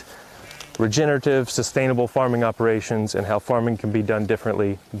great regenerative, sustainable farming operations and how farming can be done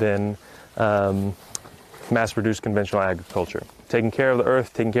differently than mass-produced conventional agriculture. Taking care of the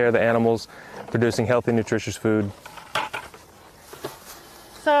earth, taking care of the animals, producing healthy, nutritious food.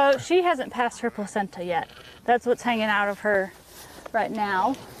 So she hasn't passed her placenta yet. That's what's hanging out of her right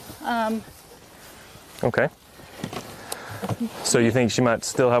now. Okay. So you think she might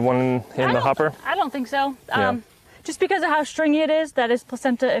still have one in the hopper? I don't think so. Yeah. Just because of how stringy it is, that is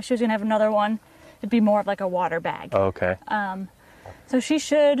placenta. If she was gonna have another one, it'd be more of like a water bag. Okay. So she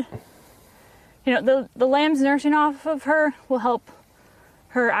should, the lambs nursing off of her will help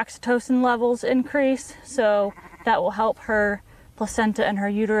her oxytocin levels increase. So that will help her placenta and her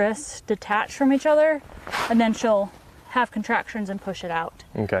uterus detach from each other, and then she'll have contractions and push it out.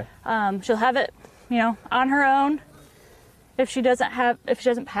 Okay. She'll have it, on her own. If she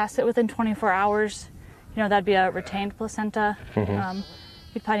doesn't pass it within 24 hours, that'd be a retained placenta.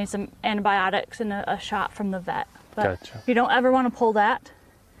 You'd probably need some antibiotics and a shot from the vet. But Gotcha. you don't ever want to pull that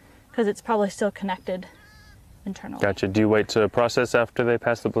because it's probably still connected internally. Gotcha. Do you wait to process after they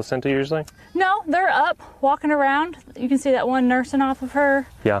pass the placenta usually? No, they're up, walking around. You can see that one nursing off of her.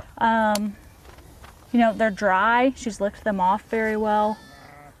 Yeah. They're dry. She's licked them off very well.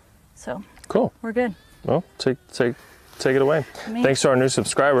 So Cool. we're good. Well, take it away. Thanks to our new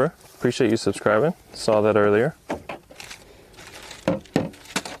subscriber. Appreciate you subscribing. Saw that earlier.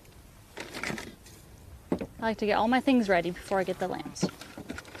 I like to get all my things ready before I get the lambs.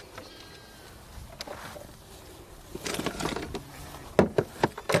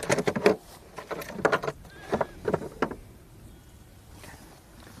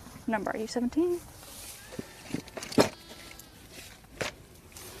 Number, are you 17?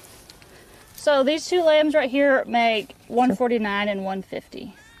 So these two lambs right here make 149 and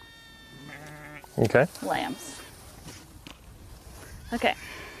 150 Okay. lambs. Okay.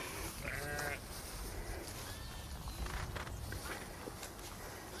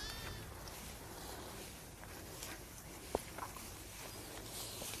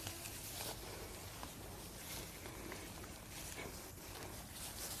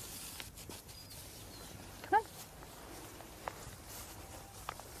 Come on.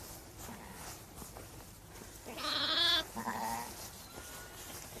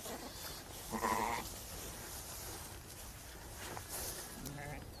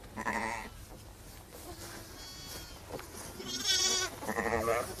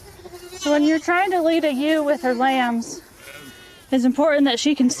 So when you're trying to lead a ewe with her lambs, it's important that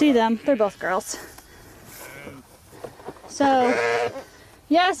she can see them. They're both girls. So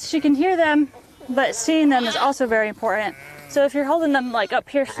yes, she can hear them, but seeing them is also very important. So if you're holding them like up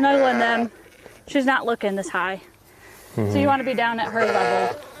here, snuggling them, she's not looking this high. So you want to be down at her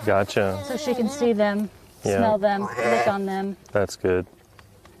level. Gotcha. So she can see them, smell them, lick on them. That's good.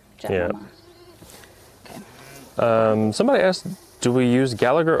 Check Yeah. them out. Okay. Somebody asked, do we use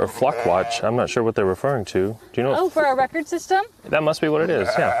Gallagher or Flock Watch? I'm not sure what they're referring to. Do you know? Oh, for our record system? That must be what it is,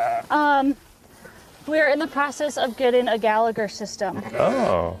 yeah. We're in the process of getting a Gallagher system.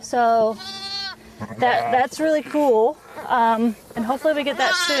 Oh, So that's really cool. And hopefully we get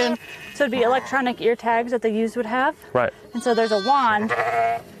that soon. So it'd be electronic ear tags that the ewes would have. right. And so there's a wand.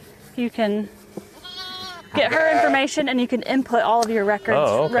 You can get her information and you can input all of your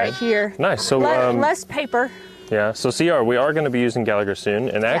records right here. Nice. So Less paper. yeah, so CR, we are going to be using Gallagher soon,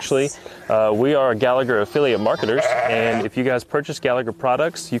 and actually, we are Gallagher affiliate marketers, and if you guys purchase Gallagher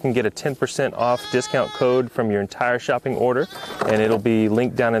products, you can get a 10% off discount code from your entire shopping order, and it'll be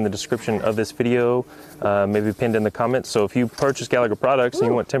linked down in the description of this video, maybe pinned in the comments. So if you purchase Gallagher products and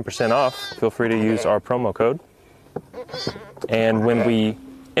you want 10% off, feel free to use our promo code. And when we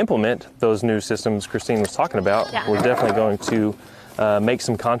implement those new systems Christine was talking about, we're definitely going to make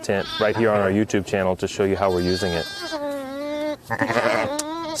some content right here on our YouTube channel to show you how we're using it.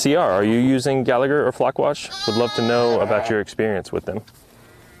 CR, are you using Gallagher or Flock Watch? Would love to know about your experience with them.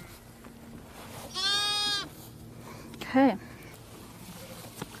 Okay.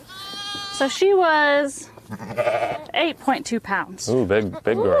 So she was 8.2 pounds. Ooh, big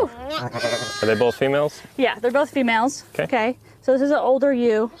girl. Are they both females? Yeah, they're both females. Okay. So this is an older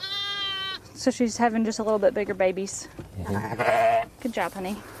ewe. So she's having just a little bit bigger babies. Good job,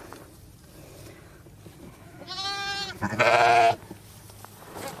 honey.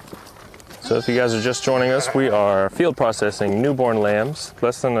 So if you guys are just joining us, we are field processing newborn lambs,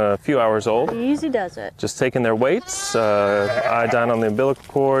 less than a few hours old. Easy does it. Just taking their weights, iodine on the umbilical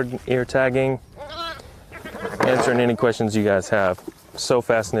cord, ear tagging, answering any questions you guys have. So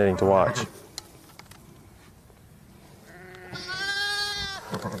fascinating to watch.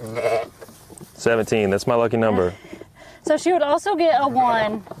 $17, that's my lucky number. So she would also get a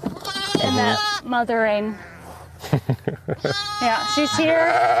 1 in that mothering. Yeah, she's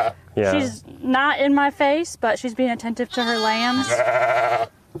here. Yeah. She's not in my face, but she's being attentive to her lambs.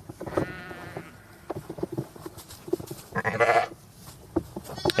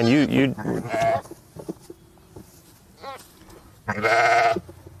 And you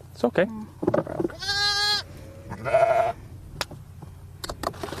It's okay.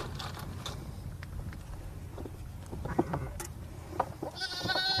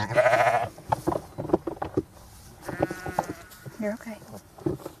 You're okay.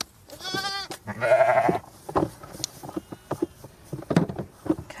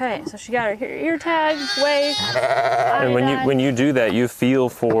 Okay, so she got her ear tag, weight, And when you do that, you feel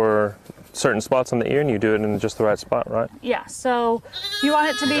for certain spots on the ear, and you do it in just the right spot, right? Yeah, so you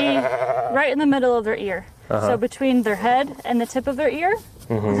want it to be right in the middle of their ear. So between their head and the tip of their ear is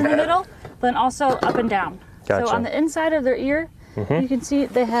in the middle, then also up and down. Gotcha. So on the inside of their ear, you can see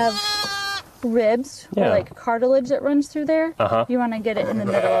they have ribs or like cartilage that runs through there. You want to get it in the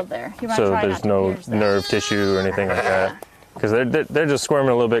middle of there. You want to So try there's not to no pierce that. nerve tissue or anything like that. Because they're just squirming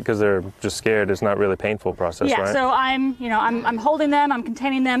a little bit because they're just scared. It's not really a painful process, Yeah, right? so I'm holding them, I'm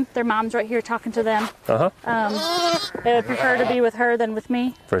containing them. Their mom's right here talking to them. They would prefer to be with her than with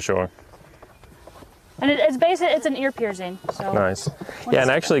me. For sure. And it's basically, it's an ear piercing. So Nice. Yeah, and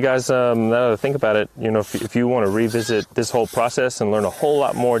actually, guys, now that I think about it, if you want to revisit this whole process and learn a whole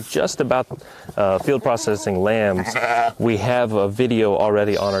lot more just about field processing lambs, we have a video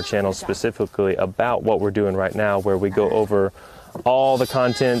already on our channel specifically about what we're doing right now, where we go over all the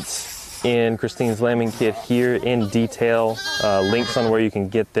contents in Christine's lambing kit here in detail, links on where you can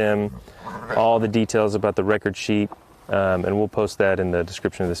get them, all the details about the record sheet. And we'll post that in the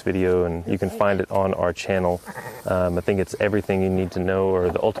description of this video, and you can find it on our channel. I think it's Everything You Need to Know, or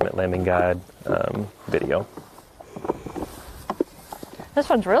the Ultimate Lambing Guide video. this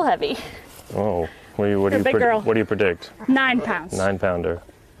one's real heavy. Oh, what do you predict? 9 pounds. 9-pounder.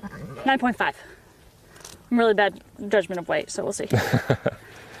 9.5. I'm really bad judgment of weight, so we'll see.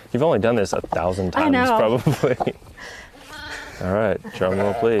 You've only done this 1,000 I know. times, probably. All right, drum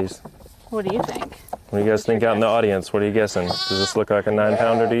roll, please. What do you think? What do you guys think out in the audience? What are you guessing? Does this look like a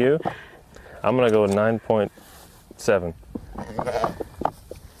 9-pounder to you? I'm gonna go with 9.7. 9.7?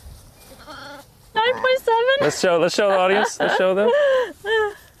 Let's show the audience. Let's show them.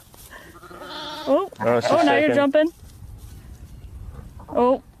 Oh, She's now shaking. you're jumping.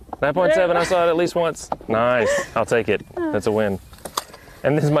 Oh. 9.7, I saw it at least once. Nice, I'll take it. That's a win.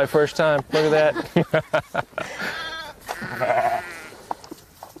 And this is my first time. Look at that.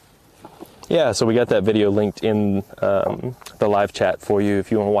 Yeah, so we got that video linked in the live chat for you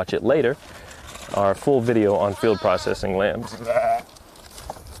if you want to watch it later. Our full video on field processing lambs.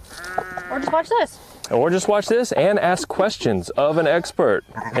 Or just watch this. Or just watch this and ask questions of an expert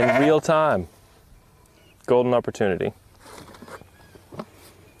in real time. Golden opportunity.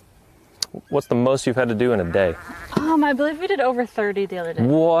 What's the most you've had to do in a day? I believe we did over 30 the other day.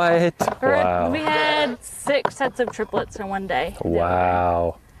 What? Wow. We had 6 sets of triplets in one day.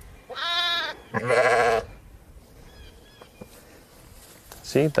 Wow.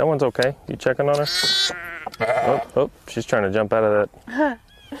 See, that one's okay. You checking on her? Oh, she's trying to jump out of that.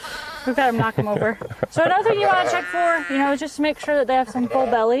 We've got to knock them over. So another thing you want to check for, is just to make sure that they have some full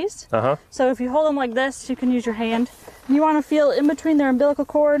bellies. So if you hold them like this, you can use your hand. You want to feel in between their umbilical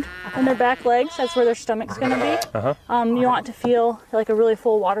cord and their back legs. That's where their stomach's going to be. You want to feel like a really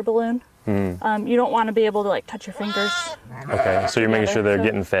full water balloon. You don't want to be able to touch your fingers. Okay, so you're making sure they're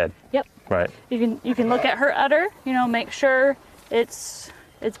getting fed. Yep. Right. You can look at her udder. Make sure it's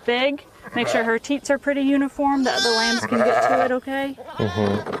big. Make sure her teats are pretty uniform. That the lambs can get to it. Okay.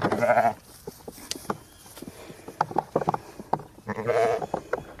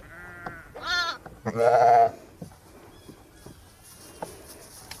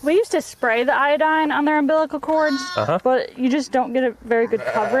 We used to spray the iodine on their umbilical cords, but you just don't get a very good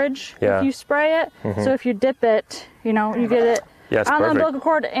coverage if you spray it. So if you dip it, you get it on the umbilical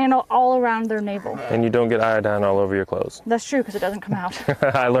cord and all around their navel. And you don't get iodine all over your clothes. That's true, because it doesn't come out.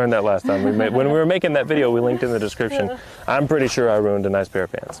 I learned that last time. When we were making that video, we linked in the description. I'm pretty sure I ruined a nice pair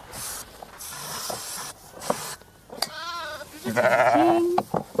of pants.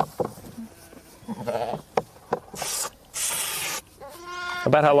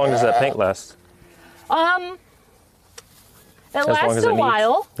 About how long does that paint last? It lasts a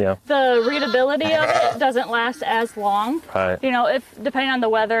while. Yeah. The readability of it doesn't last as long. Right. If depending on the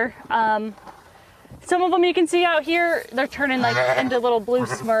weather. Some of them you can see out here, they're turning into little blue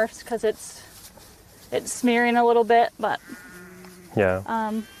smurfs because it's smearing a little bit, but yeah.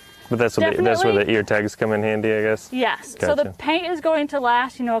 But that's where the ear tags come in handy, I guess. Yes. Gotcha. So the paint is going to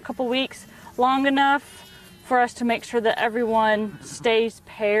last, a couple weeks, long enough for us to make sure that everyone stays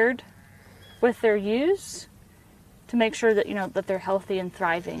paired with their ewes, to make sure that that they're healthy and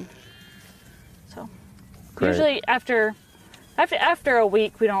thriving. So Great. usually after a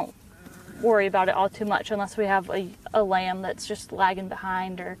week we don't worry about it all too much unless we have a lamb that's just lagging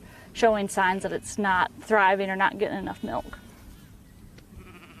behind or showing signs that it's not thriving or not getting enough milk.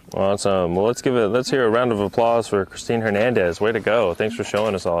 Awesome. Well, let's hear a round of applause for Christine Hernandez. Way to go. Thanks for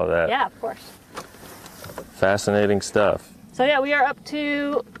showing us all of that. Yeah, of course. Fascinating stuff. So yeah, we are up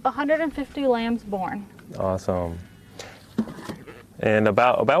to 150 lambs born. Awesome. And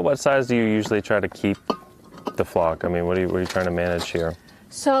about what size do you usually try to keep the flock? I mean, what are you trying to manage here?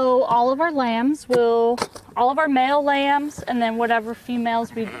 So all of our male lambs, and then whatever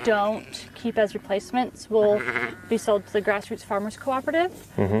females we don't keep as replacements will be sold to the Grassroots Farmers Cooperative.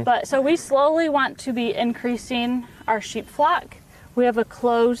 But so we slowly want to be increasing our sheep flock. We have a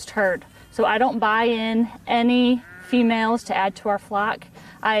closed herd, so I don't buy in any females to add to our flock.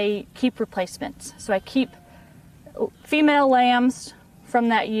 I keep replacements. So I keep female lambs from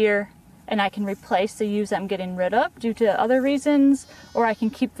that year, and I can replace the ewes I'm getting rid of due to other reasons, or I can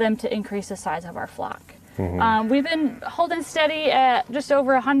keep them to increase the size of our flock. We've been holding steady at just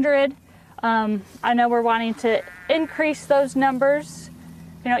over 100. I know we're wanting to increase those numbers.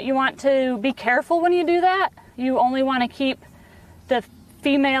 You know, you want to be careful when you do that. You only want to keep the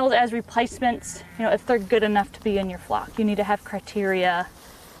females as replacements, you know, if they're good enough to be in your flock. You need to have criteria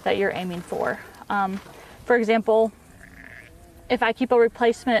that you're aiming for. For example, if I keep a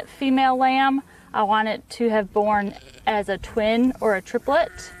replacement female lamb, I want it to have born as a twin or a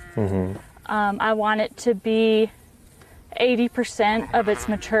triplet. I want it to be 80% of its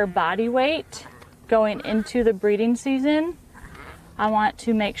mature body weight going into the breeding season. I want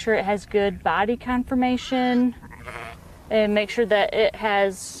to make sure it has good body conformation and make sure that it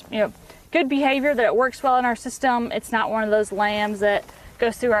has, you know, good behavior, that it works well in our system. It's not one of those lambs that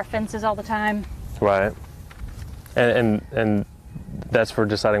goes through our fences all the time. Right. And that's for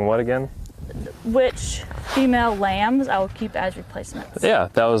deciding what again? Which female lambs I will keep as replacements. Yeah,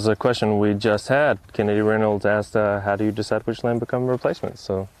 that was a question we just had. Kennedy Reynolds asked, how do you decide which lamb become replacements?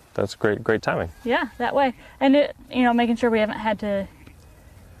 So that's great timing. Yeah, that way. And it, you know, making sure we haven't had to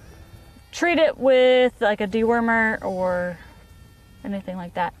treat it with like a dewormer or anything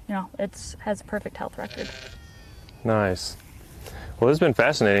like that. You know, it has a perfect health record. Nice. Well, this has been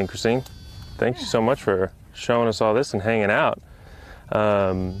fascinating, Christine. Thank you so much for showing us all this and hanging out.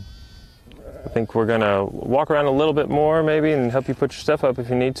 I think we're gonna walk around a little bit more maybe and help you put your stuff up if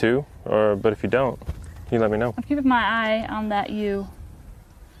you need to, but if you don't, you let me know. I'm keeping my eye on that ewe.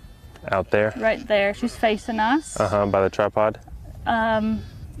 Out there? Right there. She's facing us. By the tripod?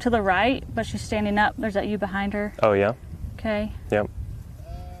 To the right, but she's standing up. There's that ewe behind her. Oh, yeah? Okay. Yep.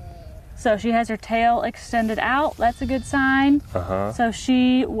 So she has her tail extended out. That's a good sign. So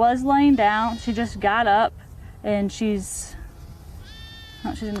she was laying down. She just got up and she's...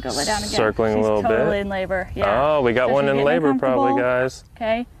 Oh, she didn't go lay down again. Circling a little bit. She's totally in labor. Yeah. Oh, we got one in labor probably, guys.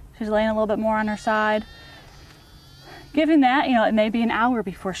 Okay. She's laying a little bit more on her side. Given that, you know, it may be an hour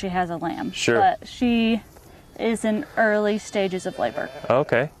before she has a lamb. Sure. But she is in early stages of labor.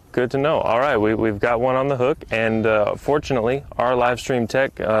 Okay. Good to know. All right, we've got one on the hook, and fortunately, our live stream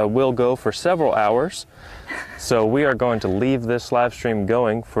tech will go for several hours. So we are going to leave this live stream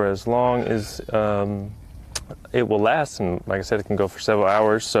going for as long as it will last, and like I said, it can go for several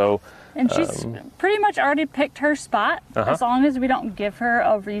hours. So, and she's pretty much already picked her spot. As long as we don't give her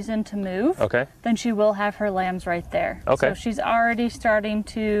a reason to move, then she will have her lambs right there. So she's already starting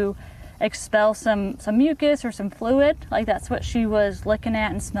to expel some mucus or some fluid. Like that's what she was licking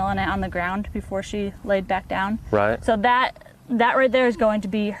at and smelling at on the ground before she laid back down. Right. So that right there is going to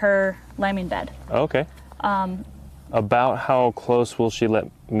be her lambing bed. Okay. About how close will she let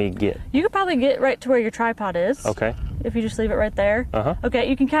me get? You could probably get right to where your tripod is. Okay. If you just leave it right there. Okay,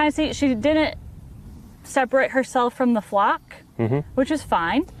 you can kind of see she didn't separate herself from the flock, which is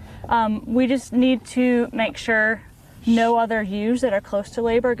fine. We just need to make sure no other ewes that are close to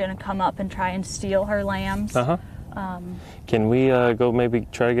labor are going to come up and try and steal her lambs. Can we go maybe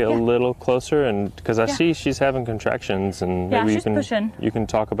try to get a little closer? And because I see she's having contractions, and maybe you can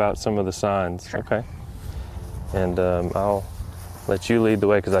talk about some of the signs. Sure. Okay. And I'll let you lead the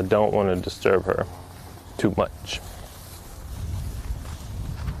way because I don't want to disturb her too much.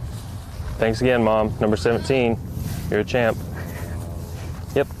 Thanks again, Mom. Number 17. You're a champ.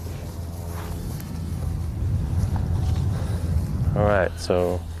 Yep. All right,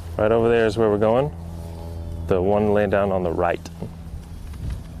 so right over there is where we're going. The one laying down on the right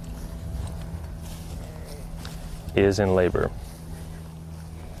is in labor.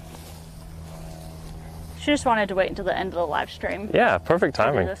 She just wanted to wait until the end of the live stream. Yeah, perfect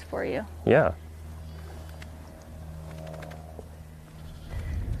timing. To do this for you. Yeah.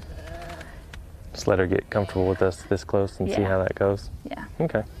 Just let her get comfortable with us this close and see how that goes. Yeah.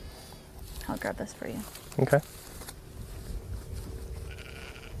 Okay. I'll grab this for you. Okay.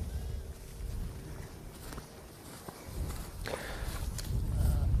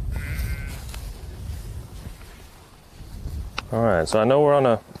 All right, so I know we're on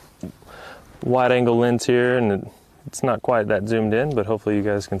a wide angle lens here and it's not quite that zoomed in, but hopefully you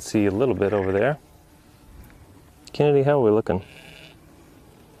guys can see a little bit over there. Kennedy, how are we looking?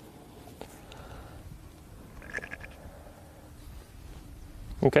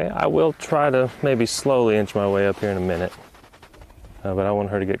 Okay, I will try to maybe slowly inch my way up here in a minute, but I want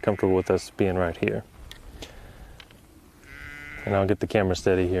her to get comfortable with us being right here. And I'll get the camera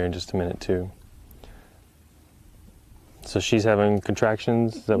steady here in just a minute too. So she's having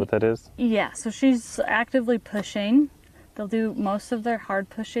contractions, is that what that is? Yeah, so she's actively pushing. They'll do most of their hard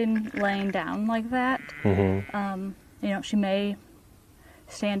pushing laying down like that. Mm-hmm. You know, she may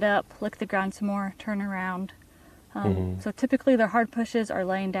stand up, lick the ground some more, turn around. So typically their hard pushes are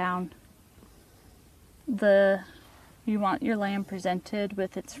laying down. You want your lamb presented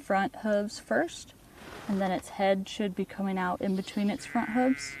with its front hooves first, and then its head should be coming out in between its front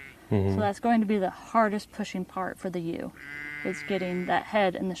hooves. So that's going to be the hardest pushing part for the ewe, is getting that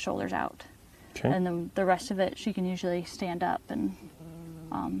head and the shoulders out. Okay. And then the rest of it, she can usually stand up and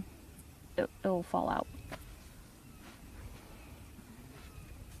it will fall out.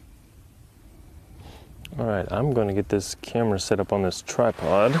 All right, I'm going to get this camera set up on this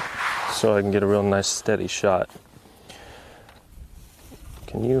tripod so I can get a real nice steady shot.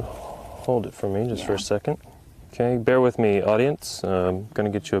 Can you hold it for me just for a second? Okay, bear with me, audience. I'm going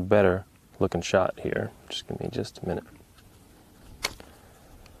to get you a better looking shot here. Just give me just a minute.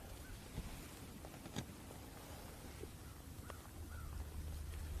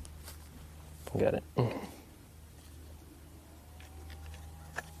 Got it.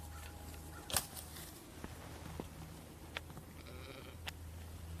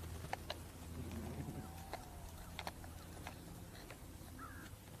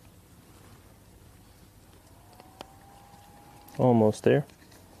 Almost there.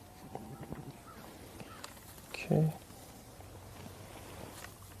 Okay.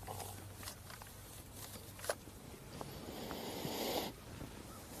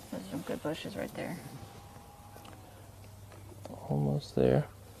 Those are some good bushes right there. Almost there.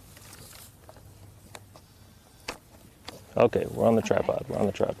 Okay, we're on the tripod. We're on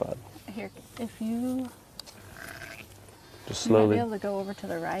the tripod. Here, if you Just might slowly. be able to go over to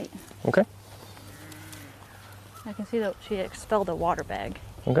the right. Okay. I can see that she expelled a water bag.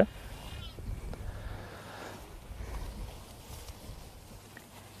 Okay.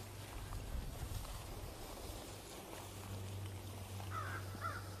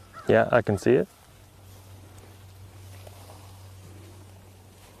 Yeah, I can see it.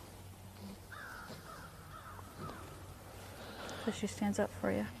 So she stands up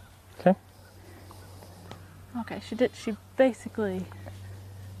for you. Okay. Okay, she basically,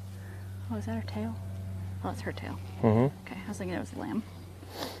 oh, is that her tail? Oh, it's her tail. Mm-hmm. Okay, I was thinking it was a lamb.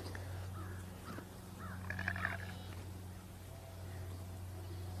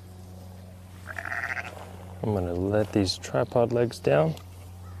 I'm gonna let these tripod legs down.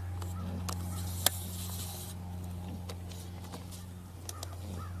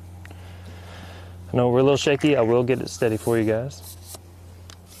 I know we're a little shaky. I will get it steady for you guys.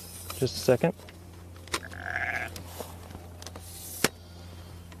 Just a second.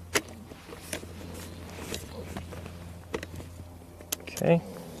 Okay.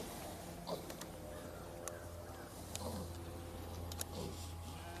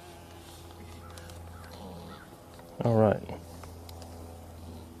 All right.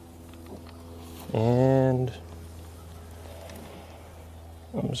 And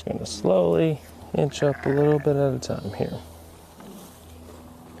I'm just going to slowly inch up a little bit at a time here.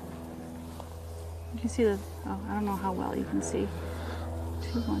 You can see I don't know how well you can see.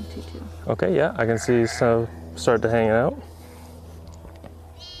 2, 1, 2, 2. Okay, yeah, I can see some start to hang out.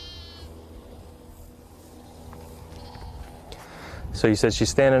 So you said she's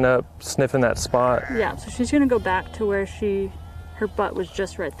standing up, sniffing that spot. Yeah, so she's gonna go back to where her butt was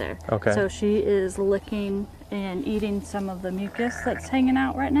just right there. Okay. So she is licking and eating some of the mucus that's hanging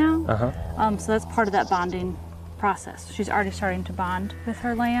out right now. Uh-huh. So that's part of that bonding process. She's already starting to bond with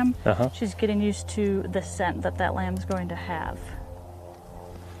her lamb. Uh-huh. She's getting used to the scent that lamb's going to have.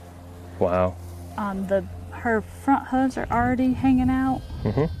 Wow. Her front hooves are already hanging out.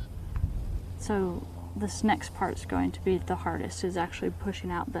 Mm-hmm. So this next part's going to be the hardest, is actually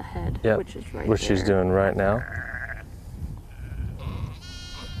pushing out the head, Yep. which is right Which there. she's doing right now.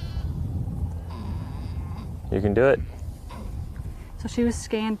 You can do it. So she was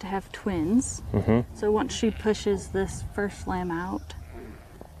scanned to have twins. Mm-hmm. So once she pushes this first lamb out,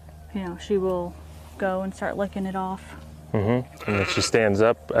 you know, she will go and start licking it off. And then she stands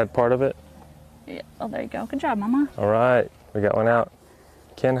up at part of it. Yeah. Oh, there you go. Good job, Mama. All right, we got one out.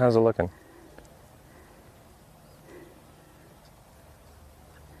 Ken, how's it looking?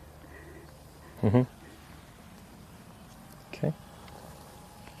 Okay.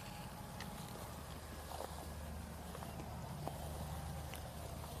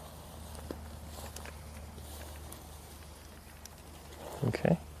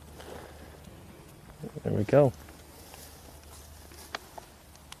 Okay. There we go.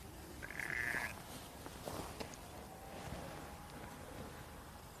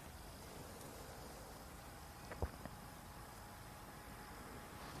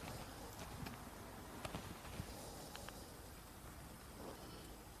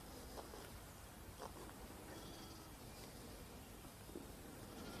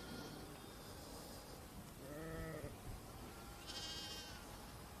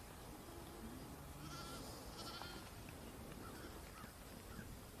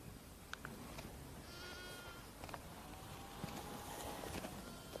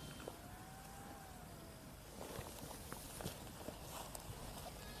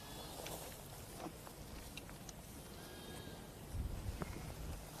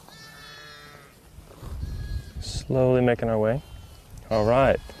 Slowly making our way. All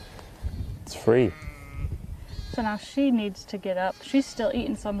right, it's free. So now she needs to get up. She's still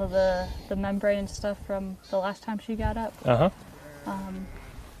eating some of the membrane and stuff from the last time she got up. You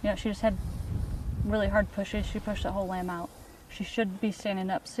know, she just had really hard pushes. She pushed the whole lamb out. She should be standing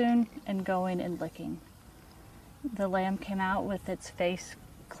up soon and going and licking. The lamb came out with its face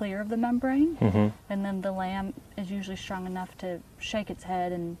clear of the membrane, and then the lamb is usually strong enough to shake its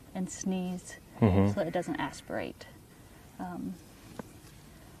head and sneeze so that it doesn't aspirate.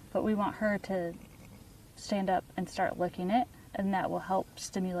 But we want her to stand up and start licking it, and that will help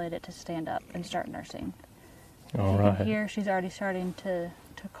stimulate it to stand up and start nursing. All You right. can hear she's already starting to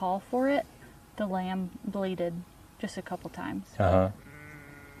call for it. The lamb bleated just a couple times. And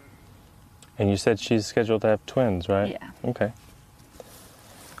you said she's scheduled to have twins, right? Yeah. Okay.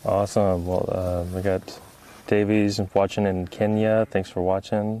 Awesome. Well, we got Davies watching in Kenya. Thanks for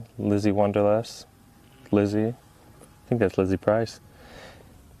watching. Lizzie Wonderless. Lizzie. I think that's Lizzie Price.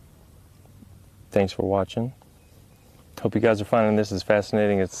 Thanks for watching. Hope you guys are finding this as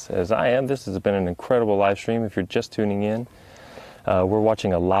fascinating as I am. This has been an incredible live stream. If you're just tuning in, we're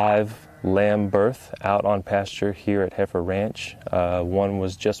watching a live lamb birth out on pasture here at Heifer Ranch. One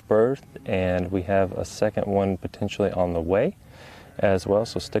was just birthed, and we have a second one potentially on the way as well,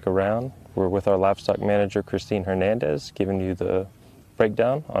 so stick around. We're with our Livestock Manager Christine Hernandez, giving you the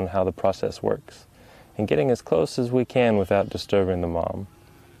breakdown on how the process works and getting as close as we can without disturbing the mom.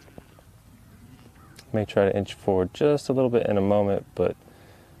 May try to inch forward just a little bit in a moment, but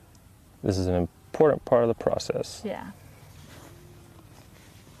this is an important part of the process. Yeah.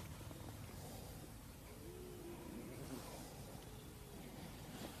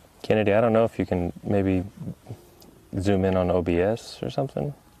 Kennedy, I don't know if you can maybe zoom in on OBS or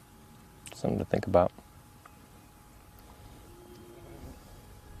something. Something to think about.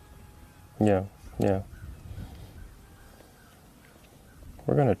 Yeah.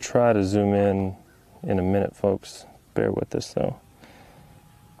 We're going to try to zoom in a minute, folks. Bear with us, though.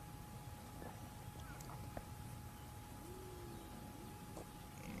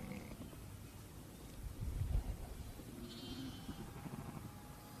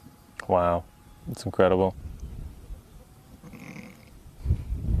 Wow, it's incredible.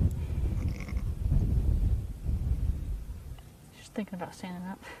 She's thinking about standing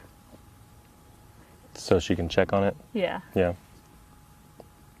up. So she can check on it? Yeah. Yeah.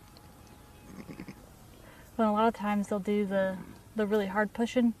 But a lot of times they'll do the really hard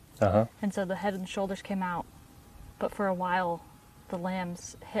pushing, and so the head and shoulders came out. But for a while, the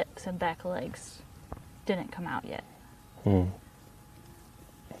lamb's hips and back legs didn't come out yet.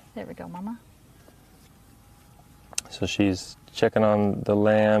 There we go, Mama. So she's checking on the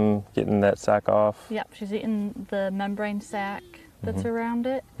lamb, getting that sack off. Yep, she's eating the membrane sac that's around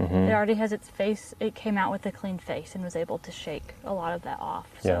it. It already has its face. It came out with a clean face and was able to shake a lot of that off.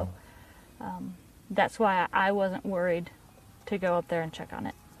 So that's why I wasn't worried to go up there and check on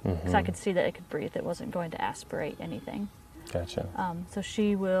it, because I could see that it could breathe. It wasn't going to aspirate anything. Gotcha. So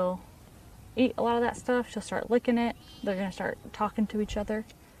she will eat a lot of that stuff. She'll start licking it. They're going to start talking to each other.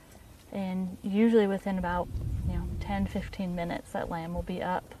 And usually within about 10, 15 minutes, that lamb will be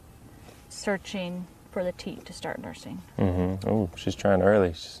up searching for the teat to start nursing. Oh, she's trying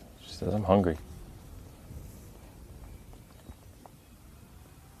early. She says, I'm hungry.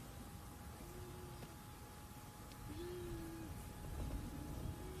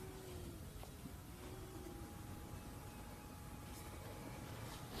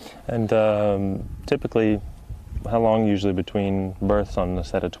 And typically, how long usually between births on a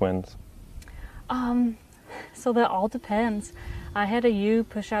set of twins? So that all depends. I had a ewe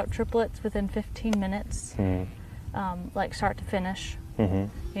push out triplets within 15 minutes, like start to finish. You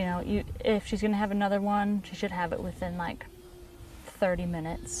know, if she's going to have another one, she should have it within like 30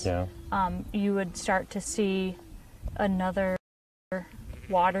 minutes. Yeah. You would start to see another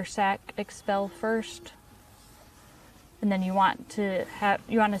water sac expel first, and then you want to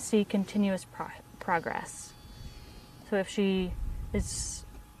see continuous progress. So if she is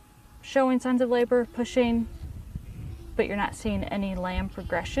showing signs of labor, pushing, but you're not seeing any lamb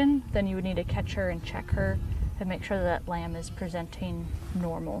progression, then you would need to catch her and check her and make sure that lamb is presenting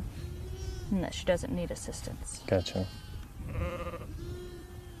normal and that she doesn't need assistance. Gotcha.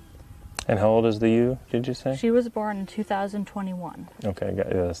 And how old is the ewe, did you say? She was born in 2021. Okay, yeah,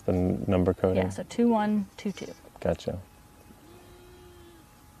 that's the number coding. Yeah, so 2122. Gotcha.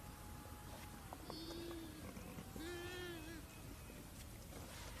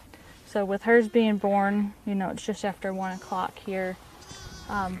 So with hers being born, you know, it's just after 1 o'clock here.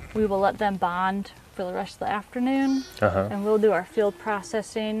 We will let them bond for the rest of the afternoon, and we'll do our field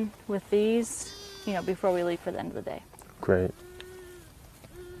processing with these, you know, before we leave for the end of the day. Great.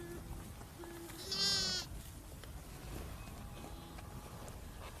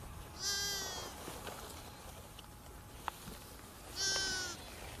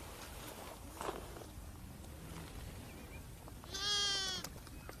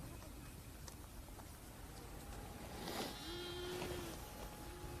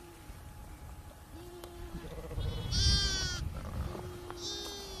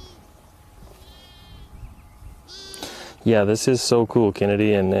 Yeah, this is so cool,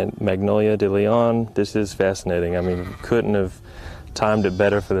 Kennedy, and Magnolia de Leon. This is fascinating. I mean, couldn't have timed it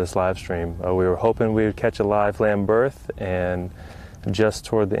better for this live stream. We were hoping we would catch a live lamb birth, and just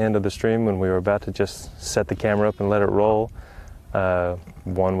toward the end of the stream, when we were about to just set the camera up and let it roll,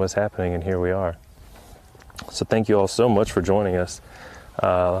 one was happening, and here we are. So thank you all so much for joining us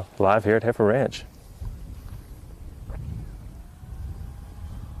live here at Heifer Ranch.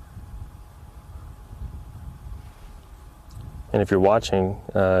 And if you're watching,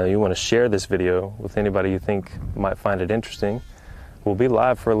 you want to share this video with anybody you think might find it interesting, we'll be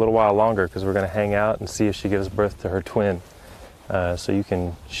live for a little while longer because we're going to hang out and see if she gives birth to her twin. So you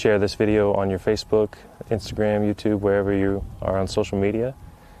can share this video on your Facebook, Instagram, YouTube, wherever you are on social media.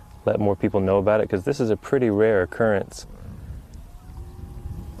 Let more people know about it because this is a pretty rare occurrence.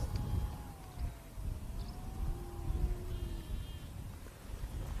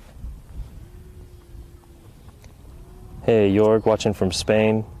 Hey, Jorg, watching from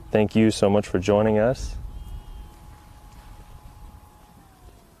Spain. Thank you so much for joining us.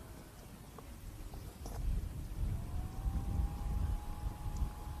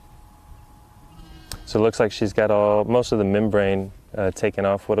 So it looks like she's got most of the membrane taken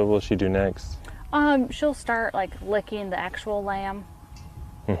off. What will she do next? She'll start like licking the actual lamb,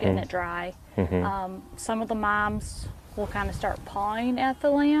 getting it dry. Some of the moms will kind of start pawing at the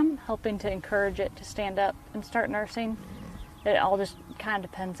lamb, helping to encourage it to stand up and start nursing. It all just kind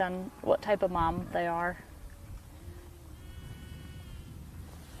of depends on what type of mom they are.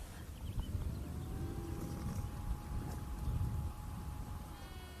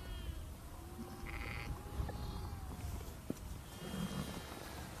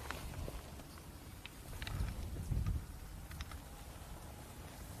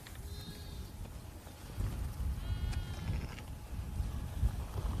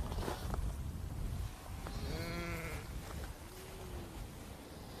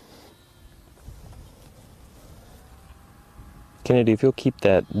 Kennedy, if you'll keep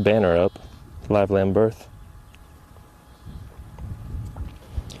that banner up, live lamb birth.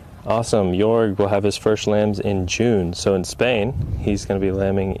 Awesome. Jorg will have his first lambs in June. So in Spain, he's going to be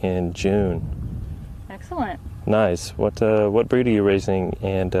lambing in June. Excellent. Nice. What breed are you raising,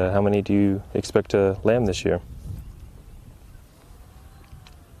 and how many do you expect to lamb this year?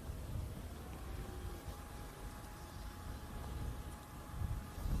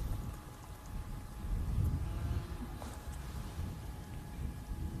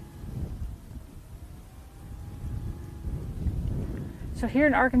 So here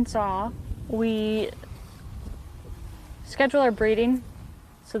in Arkansas, we schedule our breeding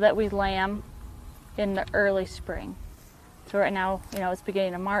so that we lamb in the early spring. So right now, you know, it's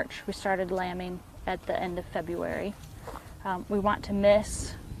beginning of March. We started lambing at the end of February. We want to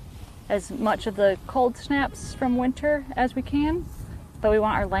miss as much of the cold snaps from winter as we can, but we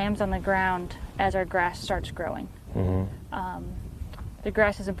want our lambs on the ground as our grass starts growing. The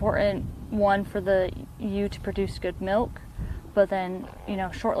grass is important, one, for the ewe to produce good milk, but then, you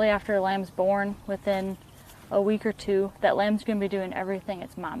know, shortly after a lamb's born, within a week or two, that lamb's going to be doing everything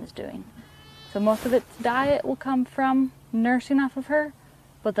its mom is doing. So most of its diet will come from nursing off of her,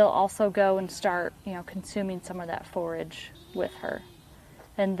 but they'll also go and start, you know, consuming some of that forage with her.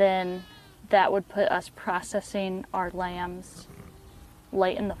 And then that would put us processing our lambs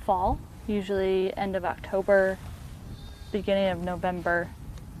late in the fall, usually end of October, beginning of November.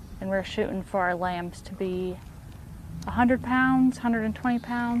 And we're shooting for our lambs to be 100 pounds, 120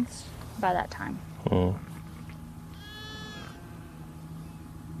 pounds by that time. Mm.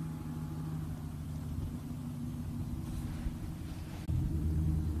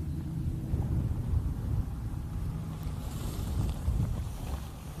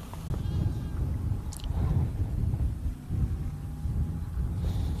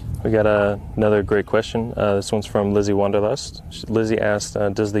 We got another great question. This one's from Lizzie Wanderlust. Lizzie asked,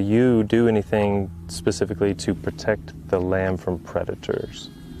 does the ewe do anything specifically to protect the lamb from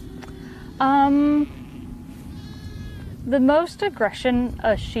predators? The most aggression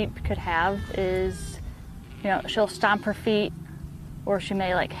a sheep could have is, you know, she'll stomp her feet, or she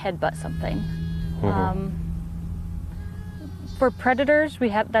may like headbutt something. Mm-hmm. For predators,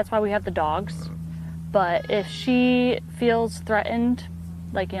 that's why we have the dogs. But if she feels threatened,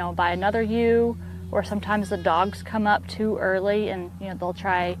 like, you know, by another ewe, or sometimes the dogs come up too early and, you know, they'll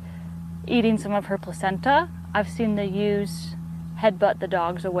try eating some of her placenta, I've seen the ewes headbutt the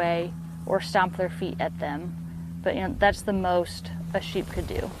dogs away or stomp their feet at them. But, you know, that's the most a sheep could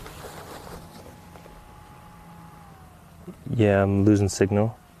do. Yeah, I'm losing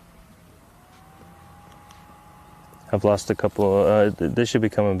signal. I've lost a couple. They should be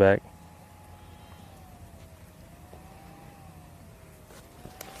coming back.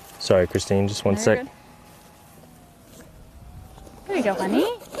 Sorry, Christine, just one sec. Good. There you go, honey.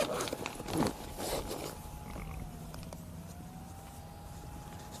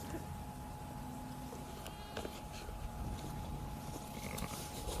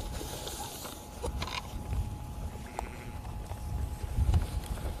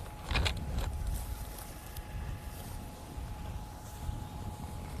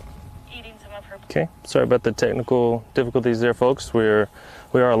 Okay, sorry about the technical difficulties there, folks. We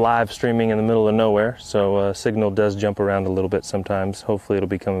are live streaming in the middle of nowhere, so signal does jump around a little bit sometimes. Hopefully it'll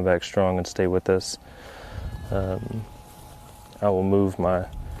be coming back strong and stay with us. I will move my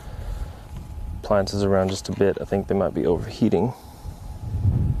appliances around just a bit. I think they might be overheating.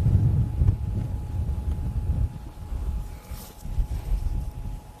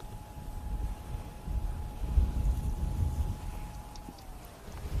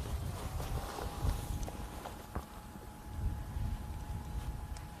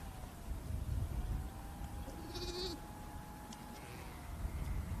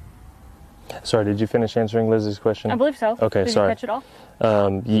 Sorry, did you finish answering Lizzie's question? I believe so. Okay, did sorry. Did you catch it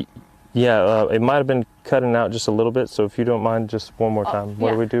all? Yeah, it might have been cutting out just a little bit, so if you don't mind, just one more time. What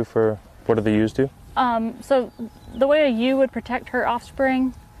yeah. do we do what do the ewes do? So the way a ewe would protect her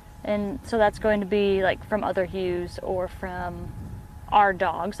offspring, and so that's going to be like from other ewes or from our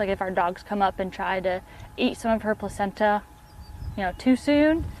dogs. Like if our dogs come up and try to eat some of her placenta, you know, too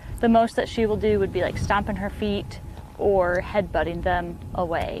soon, the most that she will do would be like stomping her feet or headbutting them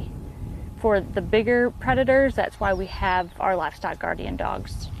away. For the bigger predators, that's why we have our livestock guardian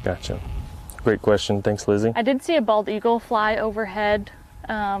dogs. Gotcha. Great question. Thanks, Lizzie. I did see a bald eagle fly overhead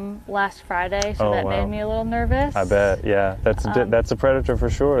last Friday, so that made me a little nervous. I bet. Yeah, that's a predator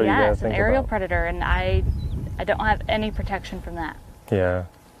for sure. Yeah, you gotta it's think an aerial about. predator, and I don't have any protection from that. Yeah.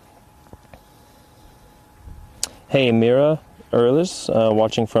 Hey, Amira Earlis,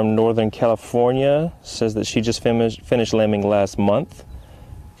 watching from Northern California, says that she just finished lambing last month.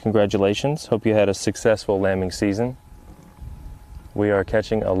 Congratulations. Hope you had a successful lambing season. We are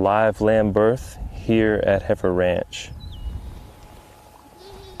catching a live lamb birth here at Heifer Ranch.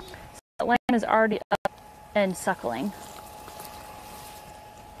 The lamb is already up and suckling.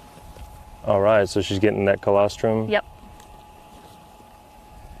 All right, so she's getting that colostrum. Yep.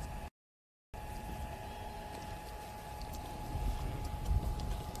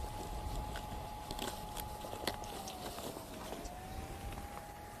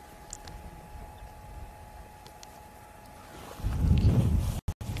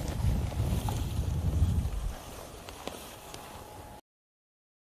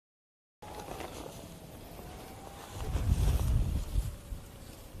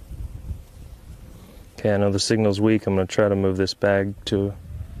 Okay, I know the signal's weak. I'm going to try to move this bag to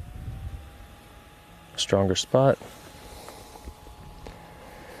a stronger spot.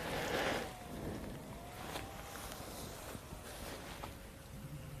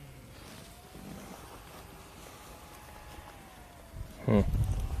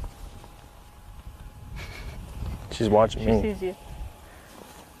 She's watching me. She sees you.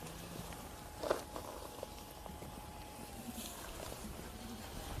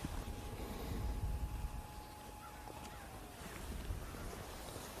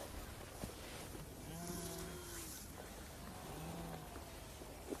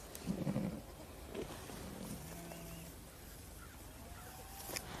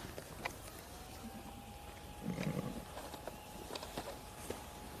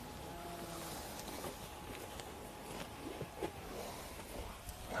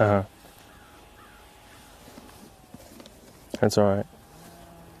 Uh-huh. That's all right.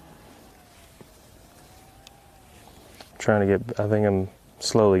 Trying to get, I think I'm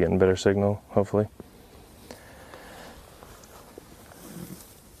slowly getting better signal, hopefully.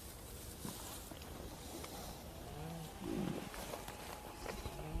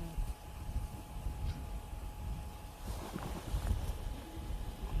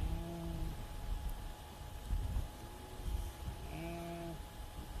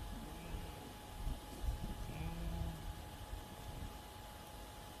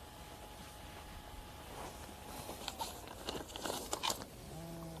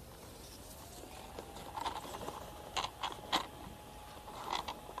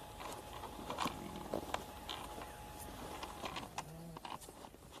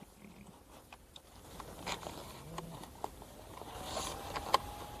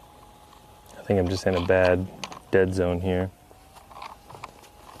 I think I'm just in a bad dead zone here.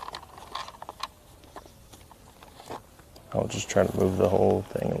 I'll just try to move the whole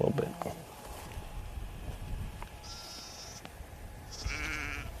thing a little bit.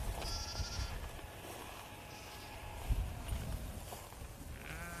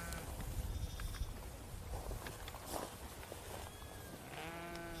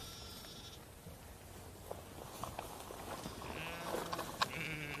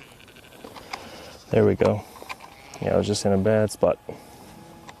 There we go. Yeah, I was just in a bad spot.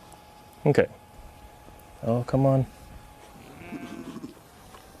 Okay. Oh, come on.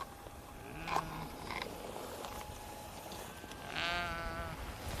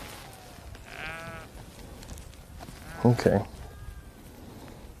 Okay.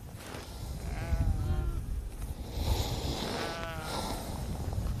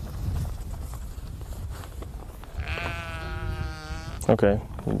 Okay,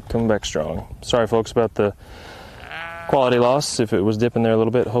 coming back strong. Sorry folks about the quality loss. If it was dipping there a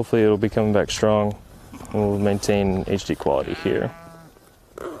little bit, hopefully it'll be coming back strong and we'll maintain HD quality here.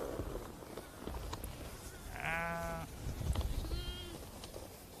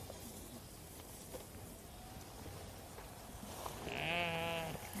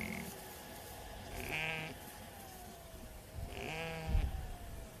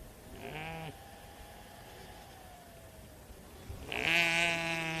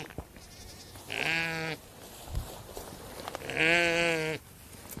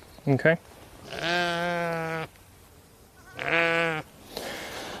 Okay.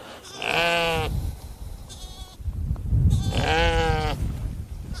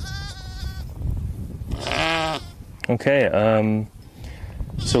 Okay,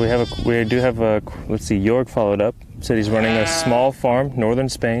 so we do have a, let's see, Jorg followed up, said he's running a small farm, northern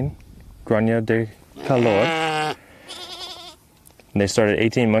Spain, Granja de Calor. And they started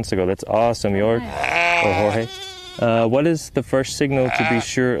 18 months ago. That's awesome, Jorg, or Jorge. What is the first signal to be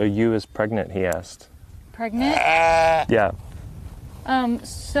sure a ewe is pregnant, he asked. Pregnant? Yeah.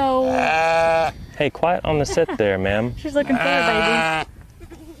 So... Hey, quiet on the set there, ma'am. She's looking for a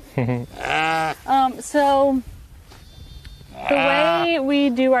baby. So... The way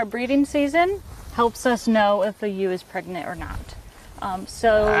we do our breeding season helps us know if a ewe is pregnant or not.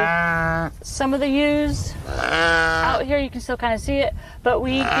 So some of the ewes out here, you can still kind of see it, but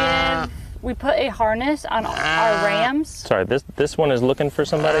we put a harness on our rams. Sorry, this one is looking for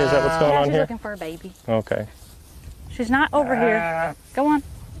somebody? Is that what's going on she's here? Looking for a baby. Okay. She's not over here. Go on.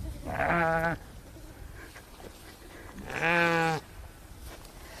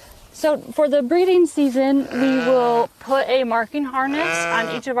 So for the breeding season, we will put a marking harness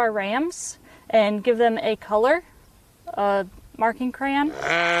on each of our rams and give them a color, a marking crayon.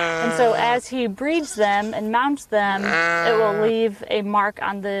 And so as he breeds them and mounts them, it will leave a mark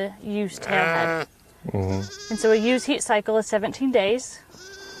on the ewe's tail head. And so a ewe's heat cycle is 17 days.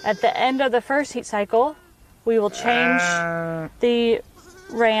 At the end of the first heat cycle, we will change the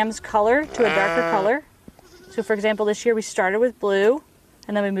ram's color to a darker color. So for example, this year we started with blue,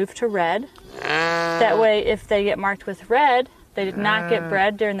 and then we moved to red. That way, if they get marked with red, they did not get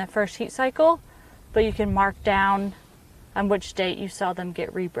bred during the first heat cycle, but you can mark down on which date you saw them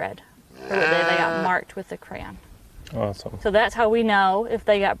get rebred, or what day they got marked with the crayon. Awesome. So that's how we know if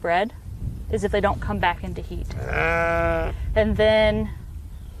they got bred, is if they don't come back into heat. And then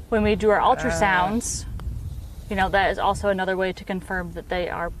when we do our ultrasounds, you know, that is also another way to confirm that they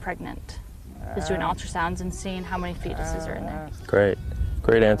are pregnant, is doing ultrasounds and seeing how many fetuses are in there.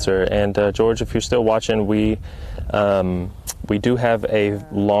 Great answer. And George, if you're still watching, we do have a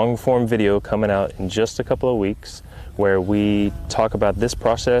long form video coming out in just a couple of weeks where we talk about this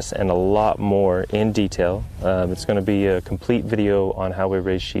process and a lot more in detail. It's going to be a complete video on how we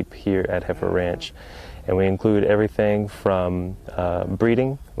raise sheep here at Heifer Ranch. And we include everything from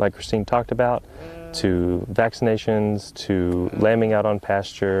breeding, like Christine talked about, to vaccinations, to lambing out on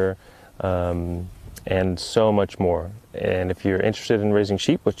pasture, and so much more. And if you're interested in raising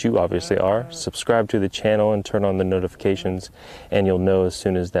sheep, which you obviously are, subscribe to the channel and turn on the notifications, and you'll know as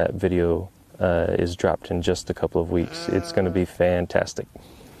soon as that video is dropped in just a couple of weeks. It's going to be fantastic.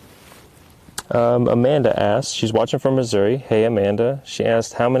 Amanda asked, she's watching from Missouri. Hey Amanda, she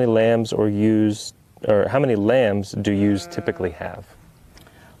asked how many lambs do ewes typically have?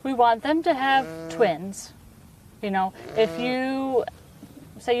 We want them to have twins. You know, if you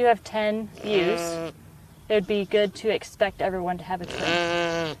say you have 10 ewes, it would be good to expect everyone to have a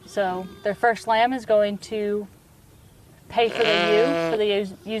twin. So their first lamb is going to pay for the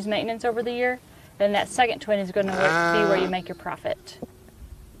ewe's maintenance over the year. Then that second twin is going to be where you make your profit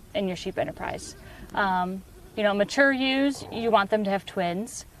in your sheep enterprise. You know, mature ewes, you want them to have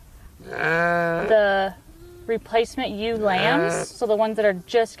twins. The replacement ewe lambs, so the ones that are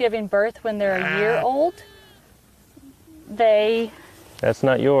just giving birth when they're a year old, That's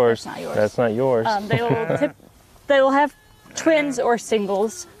not yours. That's not yours. They will have twins or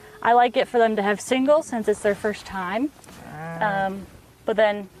singles. I like it for them to have singles since it's their first time. But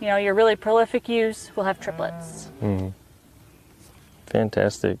then, you know, your really prolific ewes will have triplets.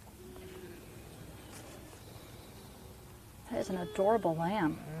 Fantastic. That is an adorable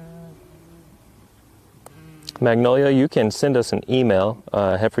lamb. Magnolia, you can send us an email,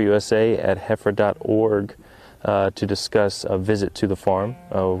 heiferusa@heifer.org, to discuss a visit to the farm.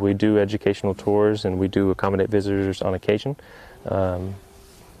 We do educational tours and we do accommodate visitors on occasion.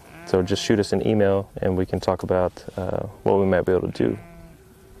 So just shoot us an email and we can talk about what we might be able to do.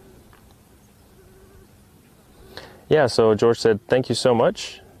 Yeah, so George said, thank you so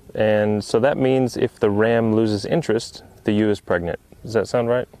much. And so that means if the ram loses interest, the ewe is pregnant. Does that sound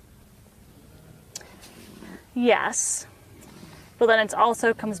right? Yes. But then it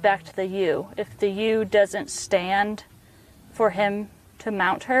also comes back to the ewe. If the ewe doesn't stand for him to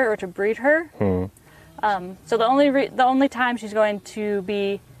mount her or to breed her, so the only time she's going to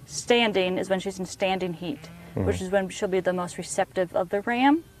be standing is when she's in standing heat, which is when she'll be the most receptive of the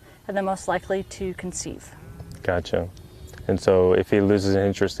ram and the most likely to conceive. Gotcha. And so if he loses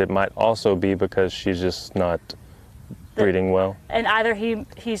interest, it might also be because she's just not breeding well. And either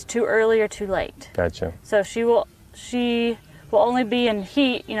he's too early or too late. Gotcha. So she will only be in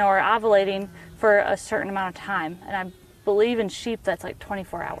heat, you know, or ovulating for a certain amount of time. And I believe in sheep that's like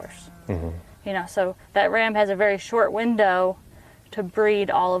 24 hours. You know, so that ram has a very short window to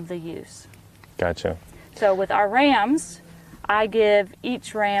breed all of the ewes. Gotcha. So with our rams, I give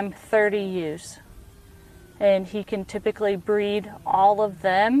each ram 30 ewes. And he can typically breed all of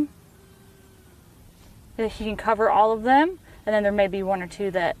them. He can cover all of them, and then there may be one or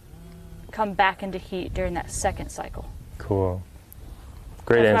two that come back into heat during that second cycle. Cool.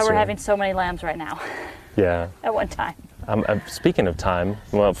 Great That's answer. why we're having so many lambs right now. Yeah. At one time. Speaking of time,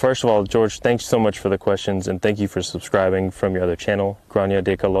 well, first of all, George, thanks so much for the questions, and thank you for subscribing from your other channel, Grania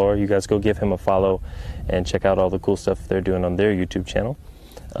de Calor. You guys go give him a follow and check out all the cool stuff they're doing on their YouTube channel.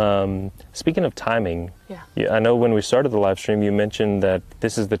 Speaking of timing, I know when we started the live stream, you mentioned that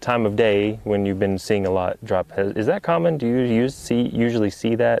this is the time of day when you've been seeing a lot drop. Is that common? Do you usually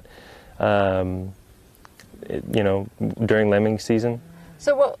see that, you know, during lambing season?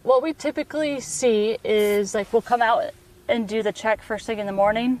 So what we typically see is, like, we'll come out and do the check first thing in the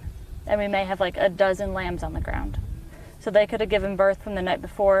morning, and we may have like a dozen lambs on the ground. So they could have given birth from the night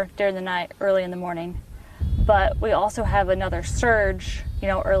before, during the night, early in the morning. But we also have another surge, you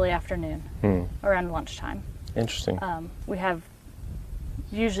know, early afternoon, around lunchtime. Interesting. We have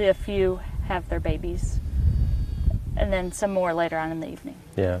usually a few have their babies, and then some more later on in the evening.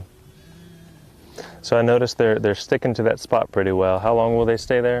 Yeah. So I noticed they're sticking to that spot pretty well. How long will they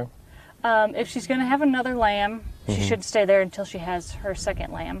stay there? If she's going to have another lamb, she should stay there until she has her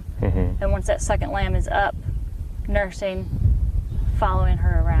second lamb. And once that second lamb is up, nursing, following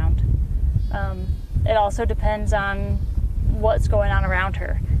her around. It also depends on what's going on around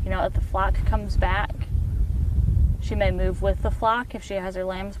her. You know, if the flock comes back, she may move with the flock if she has her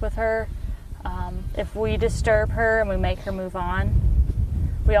lambs with her. If we disturb her and we make her move on.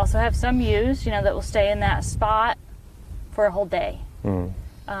 We also have some ewes, that will stay in that spot for a whole day.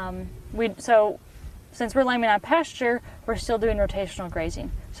 So since we're lambing on pasture, we're still doing rotational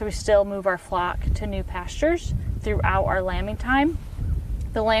grazing. So we still move our flock to new pastures throughout our lambing time.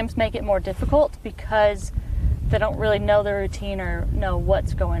 The lambs make it more difficult because they don't really know the routine or know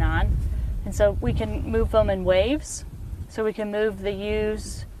what's going on. And so we can move them in waves. So we can move the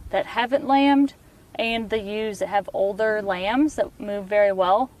ewes that haven't lambed and the ewes that have older lambs that move very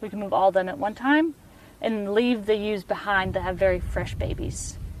well. We can move all of them at one time and leave the ewes behind that have very fresh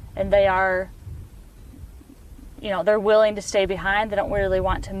babies. And they are, they're willing to stay behind. They don't really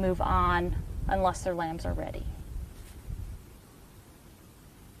want to move on unless their lambs are ready.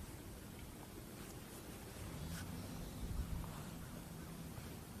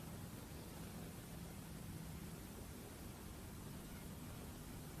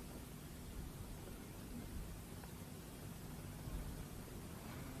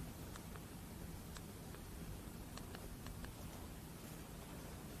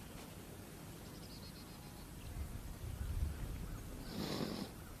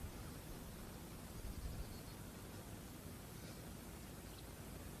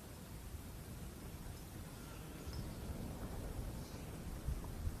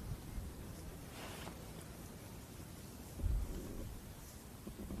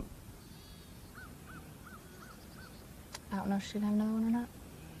 I don't know if she'd have another one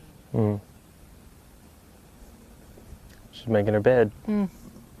or not. She's making her bed.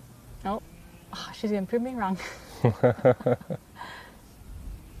 Oh, she's going to prove me wrong.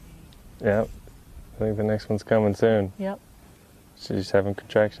 Yep. I think the next one's coming soon. Yep. She's having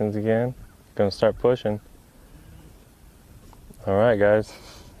contractions again. Gonna start pushing. All right, guys.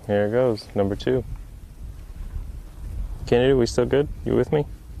 Here it goes. Number 2. Kennedy, we still good? You with me?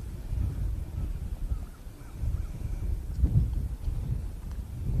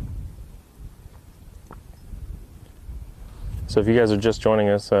 So if you guys are just joining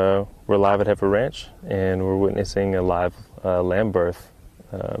us, we're live at Heifer Ranch and we're witnessing a live lamb birth.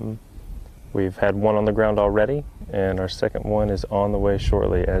 We've had one on the ground already and our second one is on the way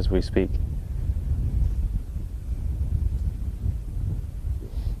shortly as we speak.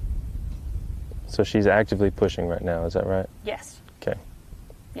 So she's actively pushing right now, is that right? Yes. Okay.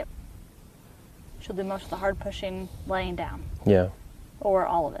 Yep. She'll do most of the hard pushing laying down. Yeah. Or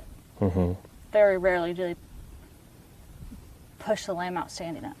all of it. Very rarely do they push the lamb out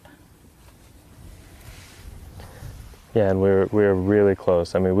standing up. Yeah, and we're really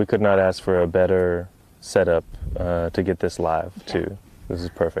close. I mean, we could not ask for a better setup to get this live too. This is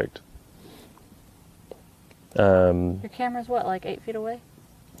perfect. Your camera's what, like 8 feet away?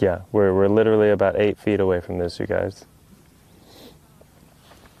 Yeah, we're literally about 8 feet away from this, you guys.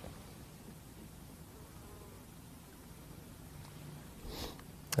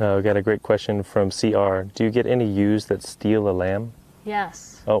 We got a great question from CR. Do you get any ewes that steal a lamb?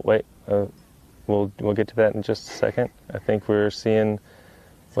 Yes. Oh, wait. We'll get to that in just a second. I think we're seeing...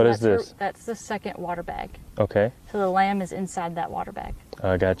 What is this? That's the second water bag. Okay. So the lamb is inside that water bag.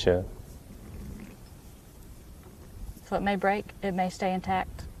 Gotcha. So it may break. It may stay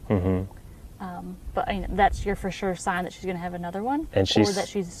intact. But that's your for sure sign that she's going to have another one. And or that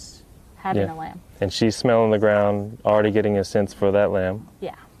she's having a lamb. And she's smelling the ground, already getting a sense for that lamb.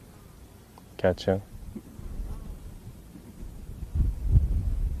 Yeah. Gotcha.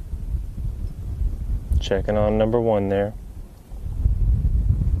 Checking on number 1 there.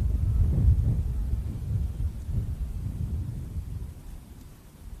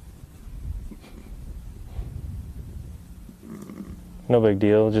 No big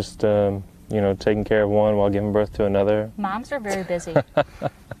deal, just taking care of one while giving birth to another. Moms are very busy.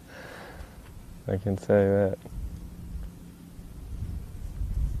 I can say that.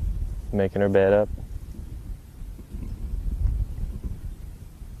 Making her bed up.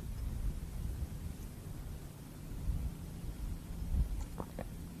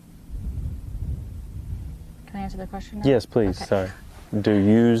 Can I answer the question now? Yes, please. Okay. Sorry. Do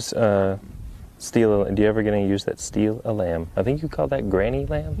you ever get any ewes that steal a lamb? I think you call that granny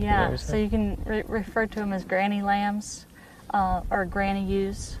lamb? Yeah, so you can refer to them as granny lambs or granny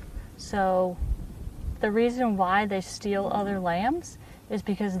ewes. So the reason why they steal other lambs is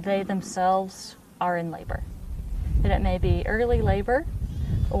because they themselves are in labor. And it may be early labor,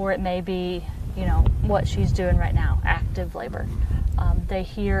 or it may be, what she's doing right now, active labor. They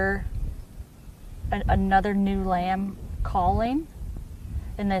hear another new lamb calling,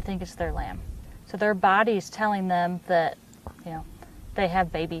 and they think it's their lamb. So their body is telling them that, they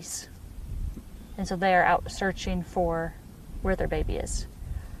have babies. And so they are out searching for where their baby is.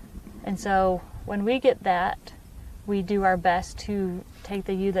 And so when we get that, we do our best to take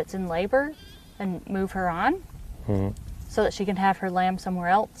the ewe that's in labor and move her on so that she can have her lamb somewhere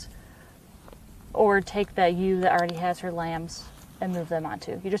else, or take that ewe that already has her lambs and move them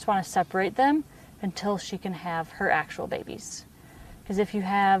onto. You just want to separate them until she can have her actual babies. Because if you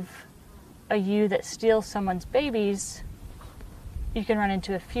have a ewe that steals someone's babies, you can run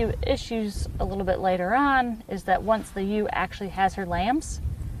into a few issues a little bit later on, is that once the ewe actually has her lambs,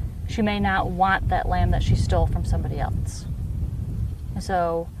 she may not want that lamb that she stole from somebody else. And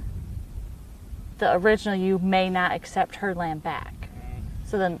so the original ewe may not accept her lamb back.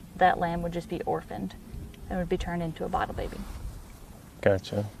 So then that lamb would just be orphaned and would be turned into a bottle baby.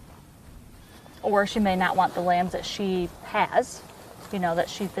 Gotcha. Or she may not want the lambs that she has, you know, that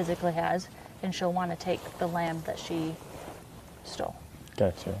she physically has, and she'll want to take the lamb that she stole.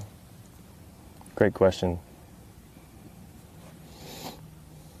 Gotcha. Great question.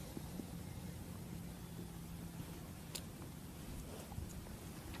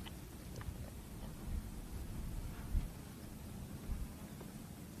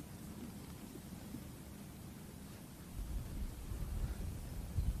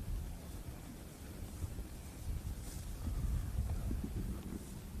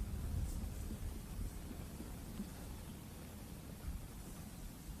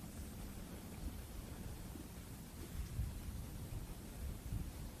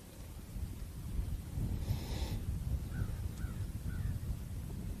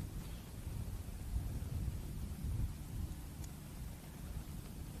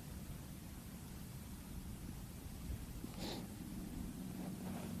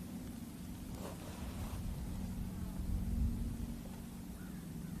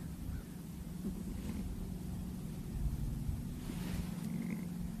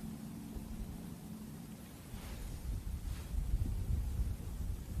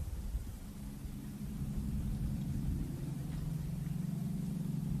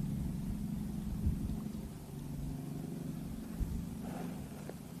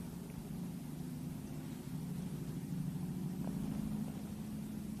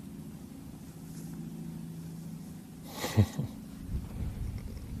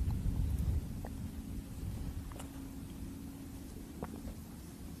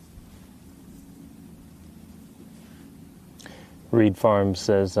 Reed Farms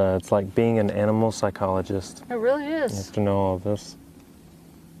says it's like being an animal psychologist. It really You is. have to know all this.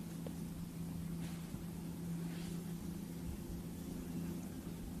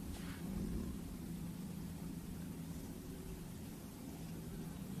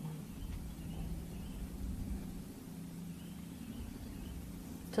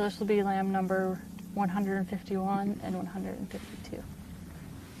 So this will be lamb number 151 and 152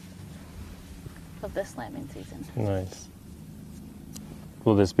 of this lambing season. Nice.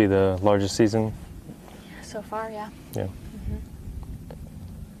 Will this be the largest season? So far, yeah. Yeah.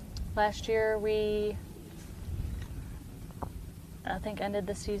 Last year we, I think, ended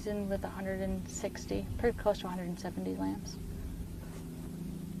the season with 160, pretty close to 170 lambs.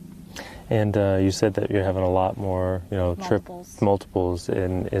 And you said that you're having a lot more, multiples.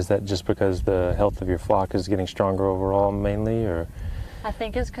 And is that just because the health of your flock is getting stronger overall, mainly, or? I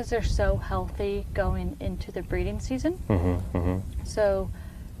think it's because they're so healthy going into the breeding season. So,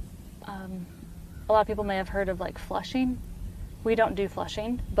 a lot of people may have heard of like flushing. We don't do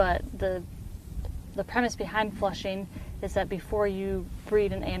flushing, but the premise behind flushing is that before you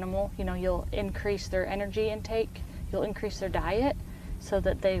breed an animal, you'll increase their energy intake, you'll increase their diet, so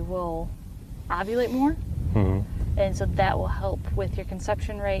that they will ovulate more. And so that will help with your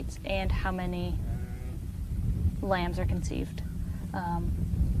conception rates and how many lambs are conceived.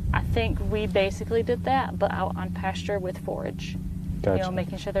 I think we basically did that, but out on pasture with forage. Gotcha.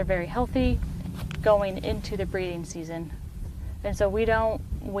 Making sure they're very healthy going into the breeding season. And so we don't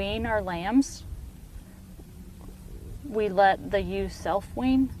wean our lambs. We let the ewe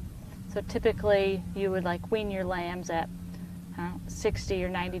self-wean. So typically you would wean your lambs at 60 or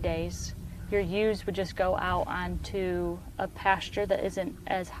 90 days. Your ewes would just go out onto a pasture that isn't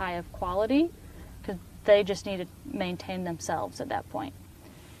as high of quality, because they just need to maintain themselves at that point.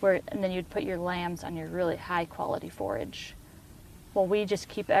 And then you'd put your lambs on your really high quality forage. Well, we just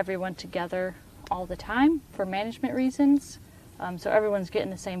keep everyone together all the time for management reasons, so everyone's getting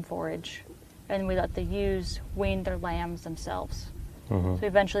the same forage, and we let the ewes wean their lambs themselves. So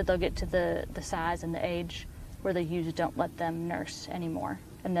eventually they'll get to the size and the age where the ewes don't let them nurse anymore,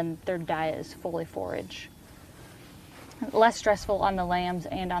 and then their diet is fully forage. Less stressful on the lambs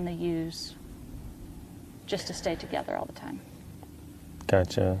and on the ewes, just to stay together all the time.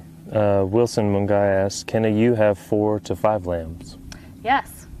 Gotcha. Wilson Mungai asks, can a ewe have 4 to 5 lambs?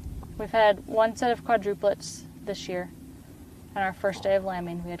 Yes, We've had one set of quadruplets this year. On our first day of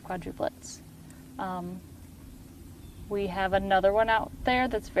lambing, we had quadruplets. We have another one out there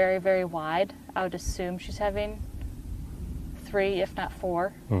that's very, very wide. I would assume she's having 3, if not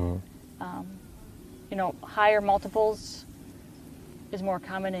 4. Mm-hmm. You know, higher multiples is more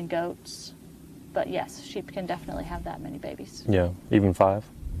common in goats, but yes, sheep can definitely have that many babies. Yeah, even 5?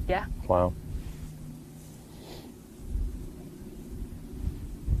 Yeah. Wow.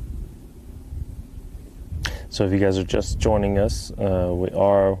 So if you guys are just joining us, we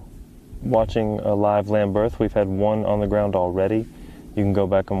are watching a live lamb birth. We've had one on the ground already. You can go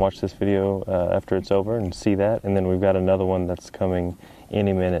back and watch this video after it's over and see that. And then we've got another one that's coming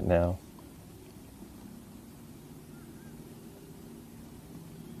any minute now.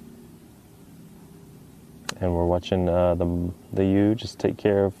 And we're watching the ewe just take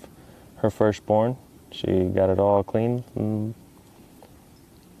care of her firstborn. She got it all clean.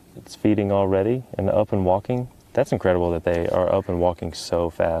 It's feeding already and up and walking. That's incredible that they are up and walking so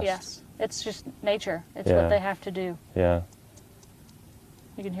fast. Yes, it's just nature. It's Yeah. what they have to do. Yeah.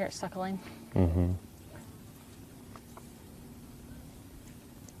 You can hear it suckling. Mm-hmm.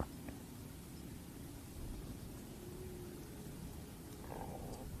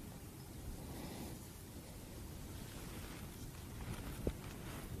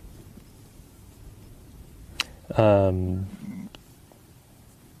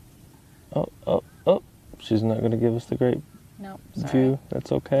 Oh, she's not going to give us the great view.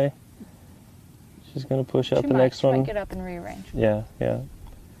 That's okay. She's going to push out the next one. She might get up and rearrange. Yeah, yeah.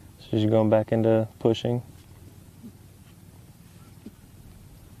 She's going back into pushing.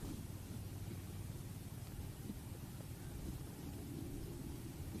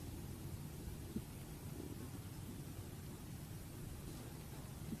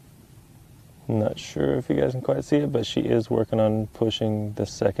 I'm not sure if you guys can quite see it, but she is working on pushing the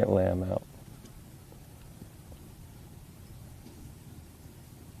second lamb out.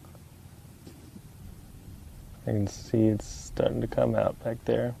 I can see it's starting to come out back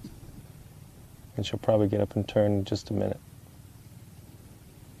there. And she'll probably get up and turn in just a minute.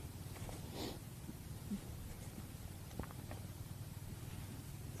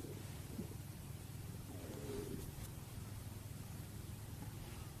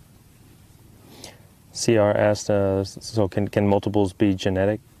 CR asked, so can multiples be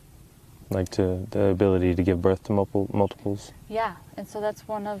genetic? Like to the ability to give birth to multiples? Yeah, and so that's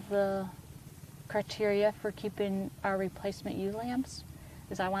one of the criteria for keeping our replacement ewe lambs,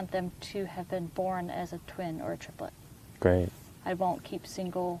 is I want them to have been born as a twin or a triplet. Great. I won't keep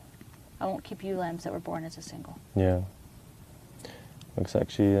ewe lambs that were born as a single. Yeah. Looks like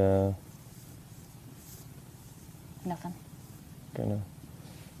she Nothing.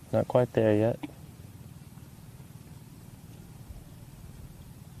 Not quite there yet.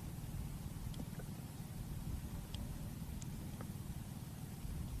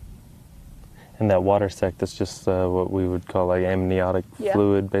 And that water sac, that's just what we would call like amniotic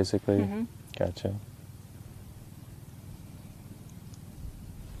fluid, basically. Mm-hmm. Gotcha.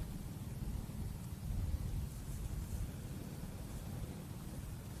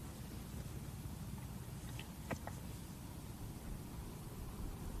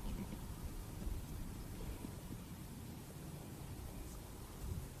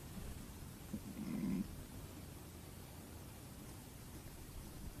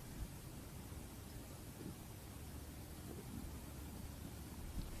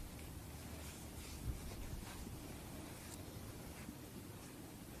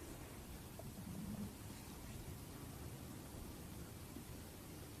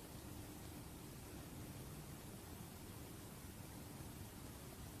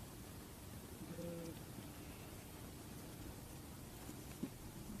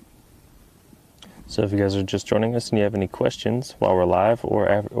 So if you guys are just joining us and you have any questions while we're live, or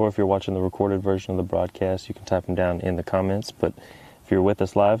if you're watching the recorded version of the broadcast, you can type them down in the comments. But if you're with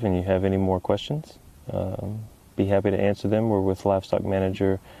us live and you have any more questions, be happy to answer them. We're with Livestock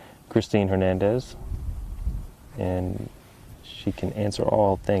Manager Christine Hernandez, and she can answer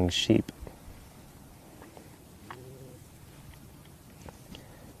all things sheep.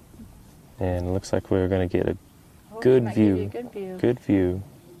 And it looks like we're going to get a good view. Good view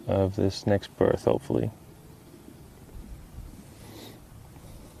of this next birth, hopefully.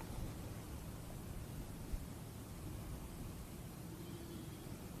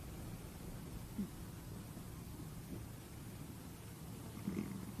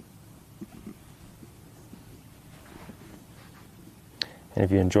 And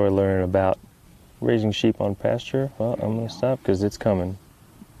if you enjoy learning about raising sheep on pasture, well, I'm going to stop because it's coming.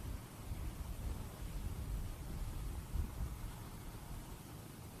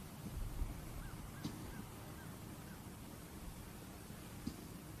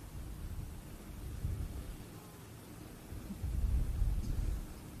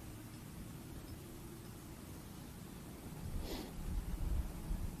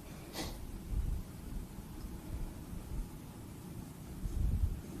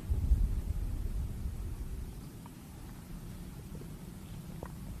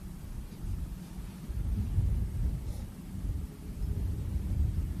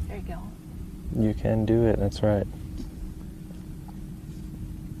 There you go. You can do it, that's right.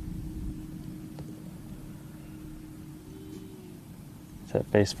 Is that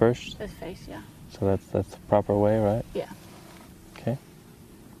face first? His face, yeah. So that's the proper way, right? Yeah. Okay.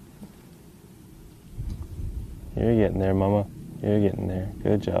 You're getting there, Mama. You're getting there.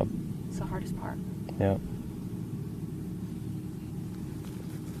 Good job. It's the hardest part. Yep.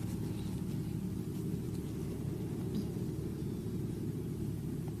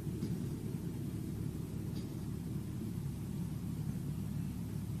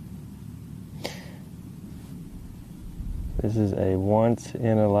 This is a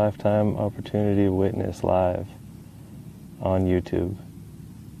once-in-a-lifetime opportunity to witness live on YouTube.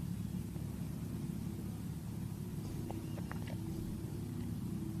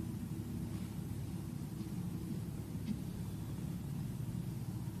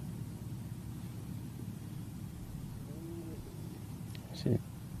 She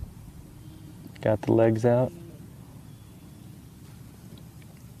got the legs out?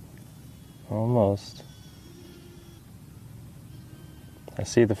 Almost. I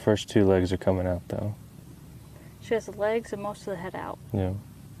see the first two legs are coming out though. She has the legs and most of the head out. Yeah.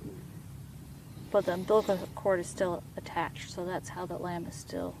 But the umbilical cord is still attached, so that's how the lamb is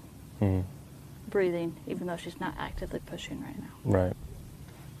still Mm. breathing, even though she's not actively pushing right now. Right.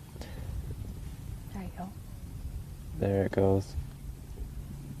 There you go. There it goes.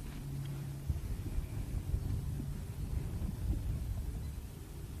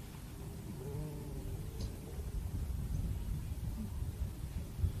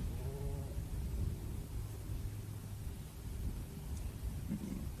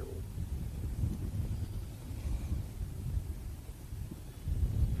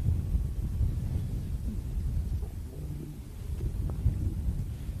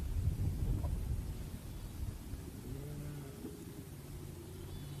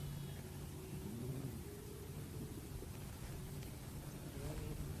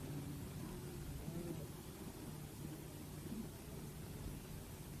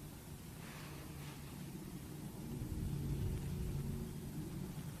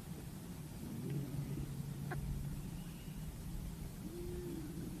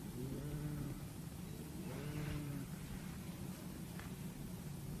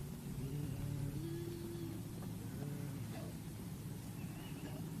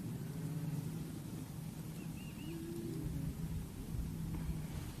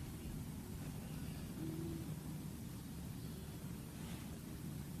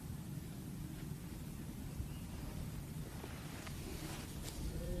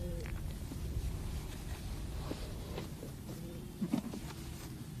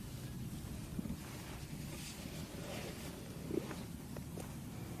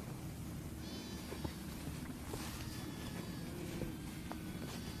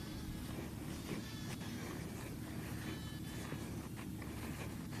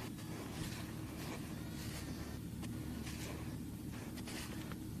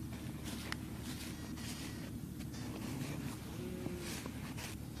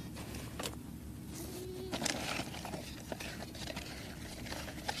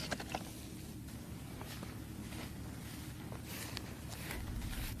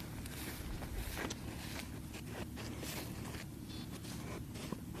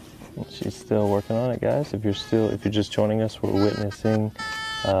 She's still working on it, guys. If you're just joining us, we're witnessing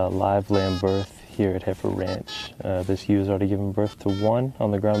live lamb birth here at Heifer Ranch. This ewe has already given birth to one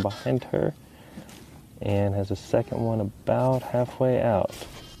on the ground behind her, and has a second one about halfway out,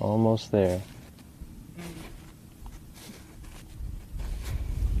 almost there.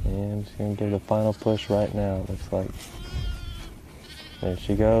 And she's gonna give the final push right now. It looks like. There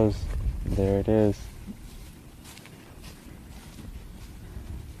she goes. There it is.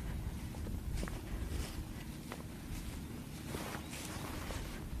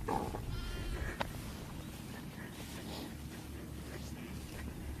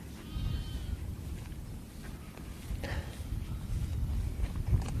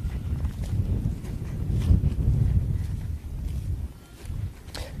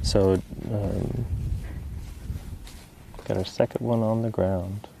 So, got our second one on the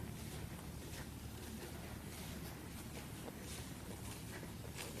ground.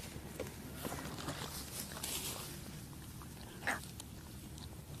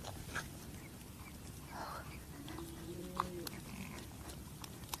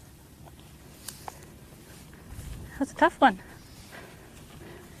 That's a tough one.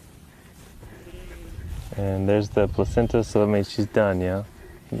 And there's the placenta, so that means she's done, yeah?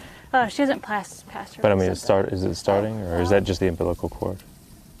 She hasn't passed her. But I mean, is it starting, or is that just the umbilical cord?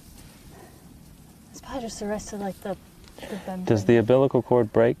 It's probably just the rest of like the Does the umbilical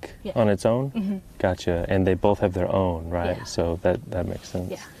cord break Yeah. on its own? Mm-hmm. Gotcha. And they both have their own, right? Yeah. So that makes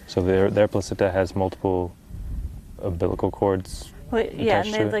sense. Yeah. So their placenta has multiple umbilical cords. Well, yeah, attached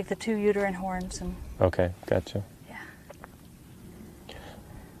and they to have it? like the 2 uterine horns and Okay, gotcha. yeah.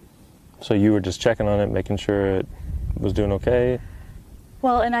 So you were just checking on it, making sure it was doing okay?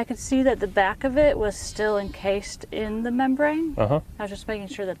 Well, and I could see that the back of it was still encased in the membrane. Uh-huh. I was just making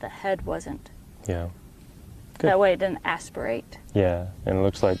sure that the head wasn't. Yeah. Good. That way it didn't aspirate. Yeah, and it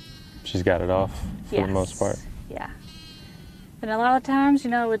looks like she's got it off for the most part. Yeah. And a lot of times,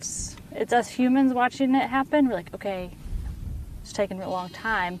 it's us humans watching it happen. We're like, okay, it's taken a long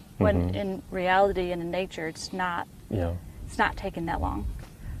time. When in reality and in nature, it's not. Yeah. It's not taking that long.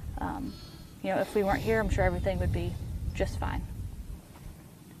 If we weren't here, I'm sure everything would be just fine.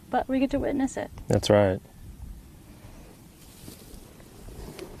 But we get to witness it. That's right.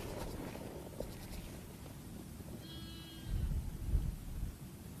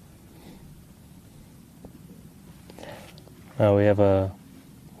 We have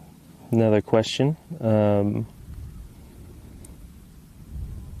another question.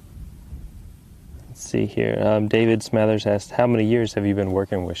 Let's see here. David Smathers asked, how many years have you been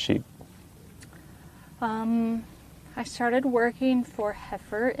working with sheep? I started working for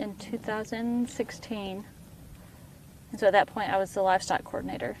Heifer in 2016. And so at that point, I was the livestock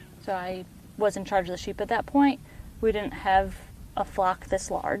coordinator. So I was in charge of the sheep at that point. We didn't have a flock this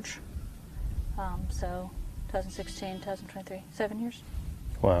large. So 2016, 2023, 7 years.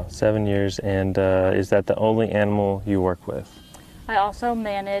 Wow, 7 years. And is that the only animal you work with? I also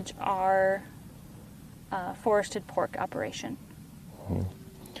manage our forested pork operation.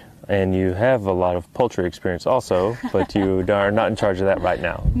 And you have a lot of poultry experience also, but you are not in charge of that right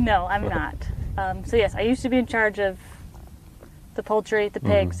now. No, I'm not. So yes, I used to be in charge of the poultry, the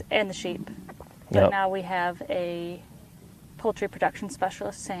pigs, and the sheep. But now we have a poultry production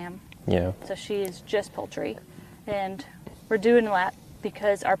specialist, Sam. Yeah. So she is just poultry. And we're doing that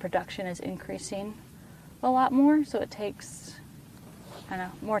because our production is increasing a lot more. So it takes,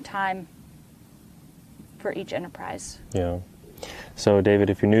 more time for each enterprise. Yeah. So David,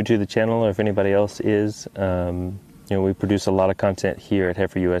 if you're new to the channel, or if anybody else is, we produce a lot of content here at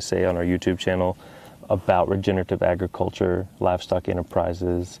Heifer USA on our YouTube channel about regenerative agriculture, livestock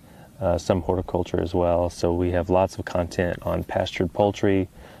enterprises, some horticulture as well. So we have lots of content on pastured poultry,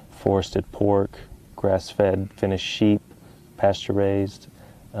 forested pork, grass-fed finished sheep, pasture-raised.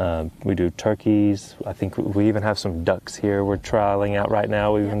 We do turkeys. I think we even have some ducks here we're trialing out right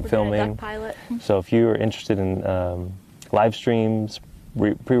now. We've been filming. Doing a duck pilot. So if you are interested in live streams,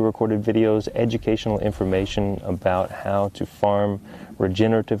 pre-recorded videos, educational information about how to farm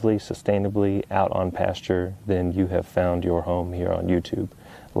regeneratively, sustainably out on pasture, then you have found your home here on YouTube.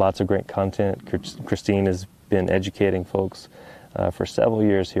 Lots of great content. Christine has been educating folks for several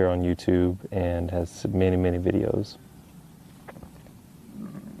years here on YouTube and has many, many videos.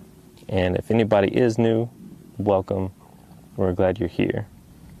 And if anybody is new, welcome. We're glad you're here.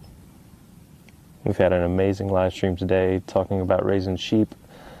 We've had an amazing live stream today talking about raising sheep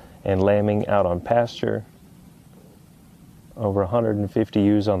and lambing out on pasture. Over 150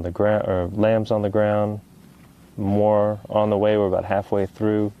 ewes on the ground, or lambs on the ground. More on the way. We're about halfway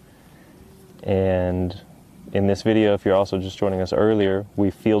through. And in this video, if you're also just joining us earlier,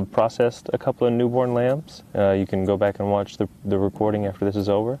 we field processed a couple of newborn lambs. You can go back and watch the recording after this is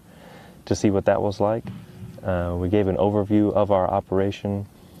over to see what that was like. We gave an overview of our operation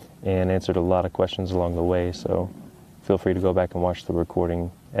and answered a lot of questions along the way, so feel free to go back and watch the recording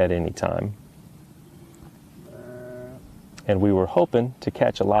at any time. And we were hoping to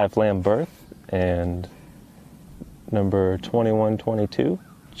catch a live lamb birth, and number 2122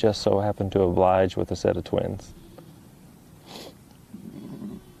 just so happened to oblige with a set of twins.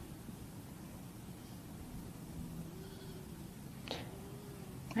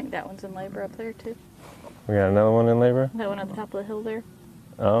 I think that one's in labor up there too. We got another one in labor? That one at the top of the hill there.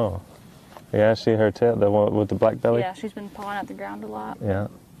 Oh. Yeah, I see her tail, the one with the black belly? Yeah, she's been pawing at the ground a lot. Yeah.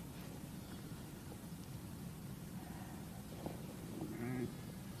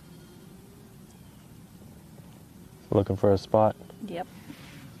 Looking for a spot? Yep.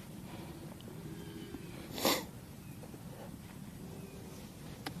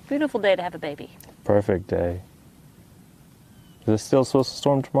 Beautiful day to have a baby. Perfect day. Is it still supposed to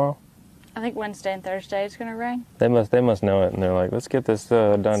storm tomorrow? I think Wednesday and Thursday it's going to rain. They must know it, and they're like, let's get this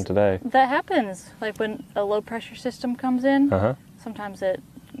done today. That happens. Like when a low pressure system comes in, sometimes it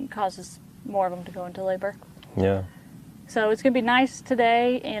causes more of them to go into labor. Yeah. So it's going to be nice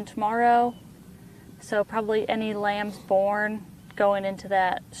today and tomorrow. So probably any lambs born going into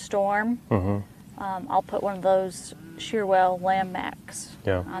that storm, I'll put one of those Shearwell Lamb Max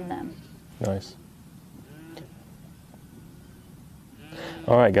on them. Nice.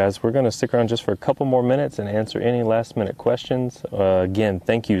 All right, guys, we're going to stick around just for a couple more minutes and answer any last minute questions. Again,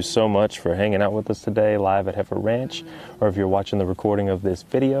 thank you so much for hanging out with us today live at Heifer Ranch, or if you're watching the recording of this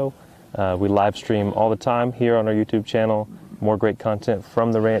video. We live stream all the time here on our YouTube channel. More great content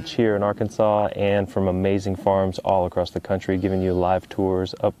from the ranch here in Arkansas and from amazing farms all across the country, giving you live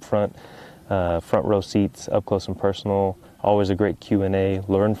tours up front, front row seats, up close and personal. Always a great Q&A.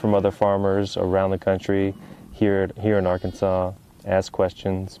 Learn from other farmers around the country here in Arkansas. Ask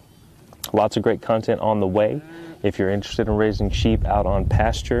questions. Lots of great content on the way. If you're interested in raising sheep out on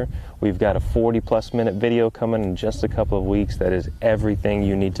pasture, we've got a 40+ minute video coming in just a couple of weeks that is everything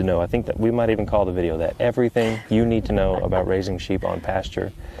you need to know. I think that we might even call the video that, everything you need to know about raising sheep on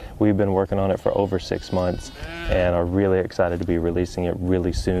pasture. We've been working on it for over 6 months and are really excited to be releasing it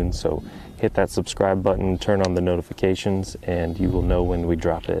really soon. So hit that subscribe button, turn on the notifications, and you will know when we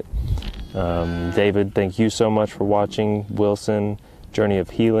drop it. David, thank you so much for watching. Wilson, Journey of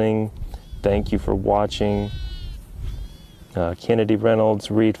Healing, thank you for watching. Kennedy Reynolds,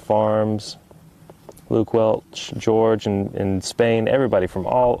 Reed Farms, Luke Welch, George in Spain, everybody from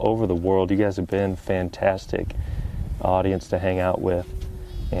all over the world. You guys have been fantastic audience to hang out with.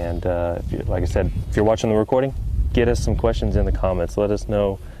 And like I said, if you're watching the recording, get us some questions in the comments. Let us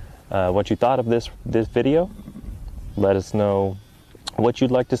know what you thought of this video. Let us know what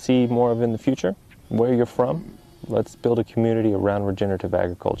you'd like to see more of in the future, where you're from. Let's build a community around regenerative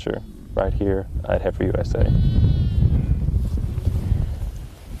agriculture right here at Heifer USA.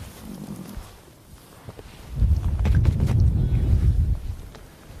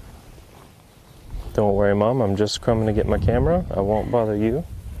 Don't worry, Mom, I'm just coming to get my camera. I won't bother you.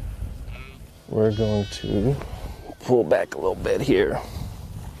 We're going to pull back a little bit here.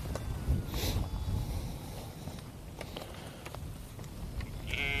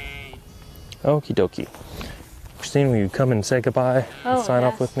 Okie dokie. Christine, will you come and say goodbye and sign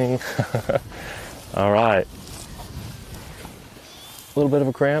off with me? All right. A little bit of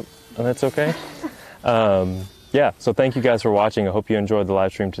a cramp, and that's okay. Yeah, so thank you guys for watching. I hope you enjoyed the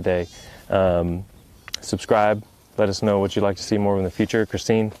live stream today. Subscribe. Let us know what you'd like to see more in the future.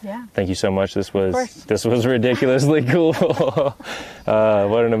 Christine, thank you so much. This was ridiculously cool.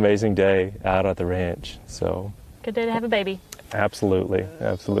 What an amazing day out at the ranch. So good day to have a baby. Absolutely,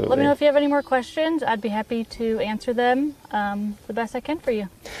 absolutely. Let me know if you have any more questions. I'd be happy to answer them the best I can for you.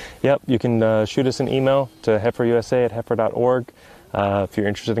 Yep, you can shoot us an email to heiferusa@heifer.org. If you're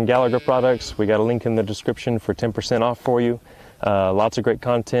interested in Gallagher products, we got a link in the description for 10% off for you. Lots of great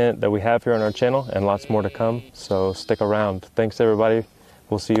content that we have here on our channel and lots more to come, so stick around. Thanks, everybody.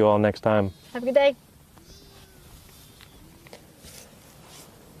 We'll see you all next time. Have a good day.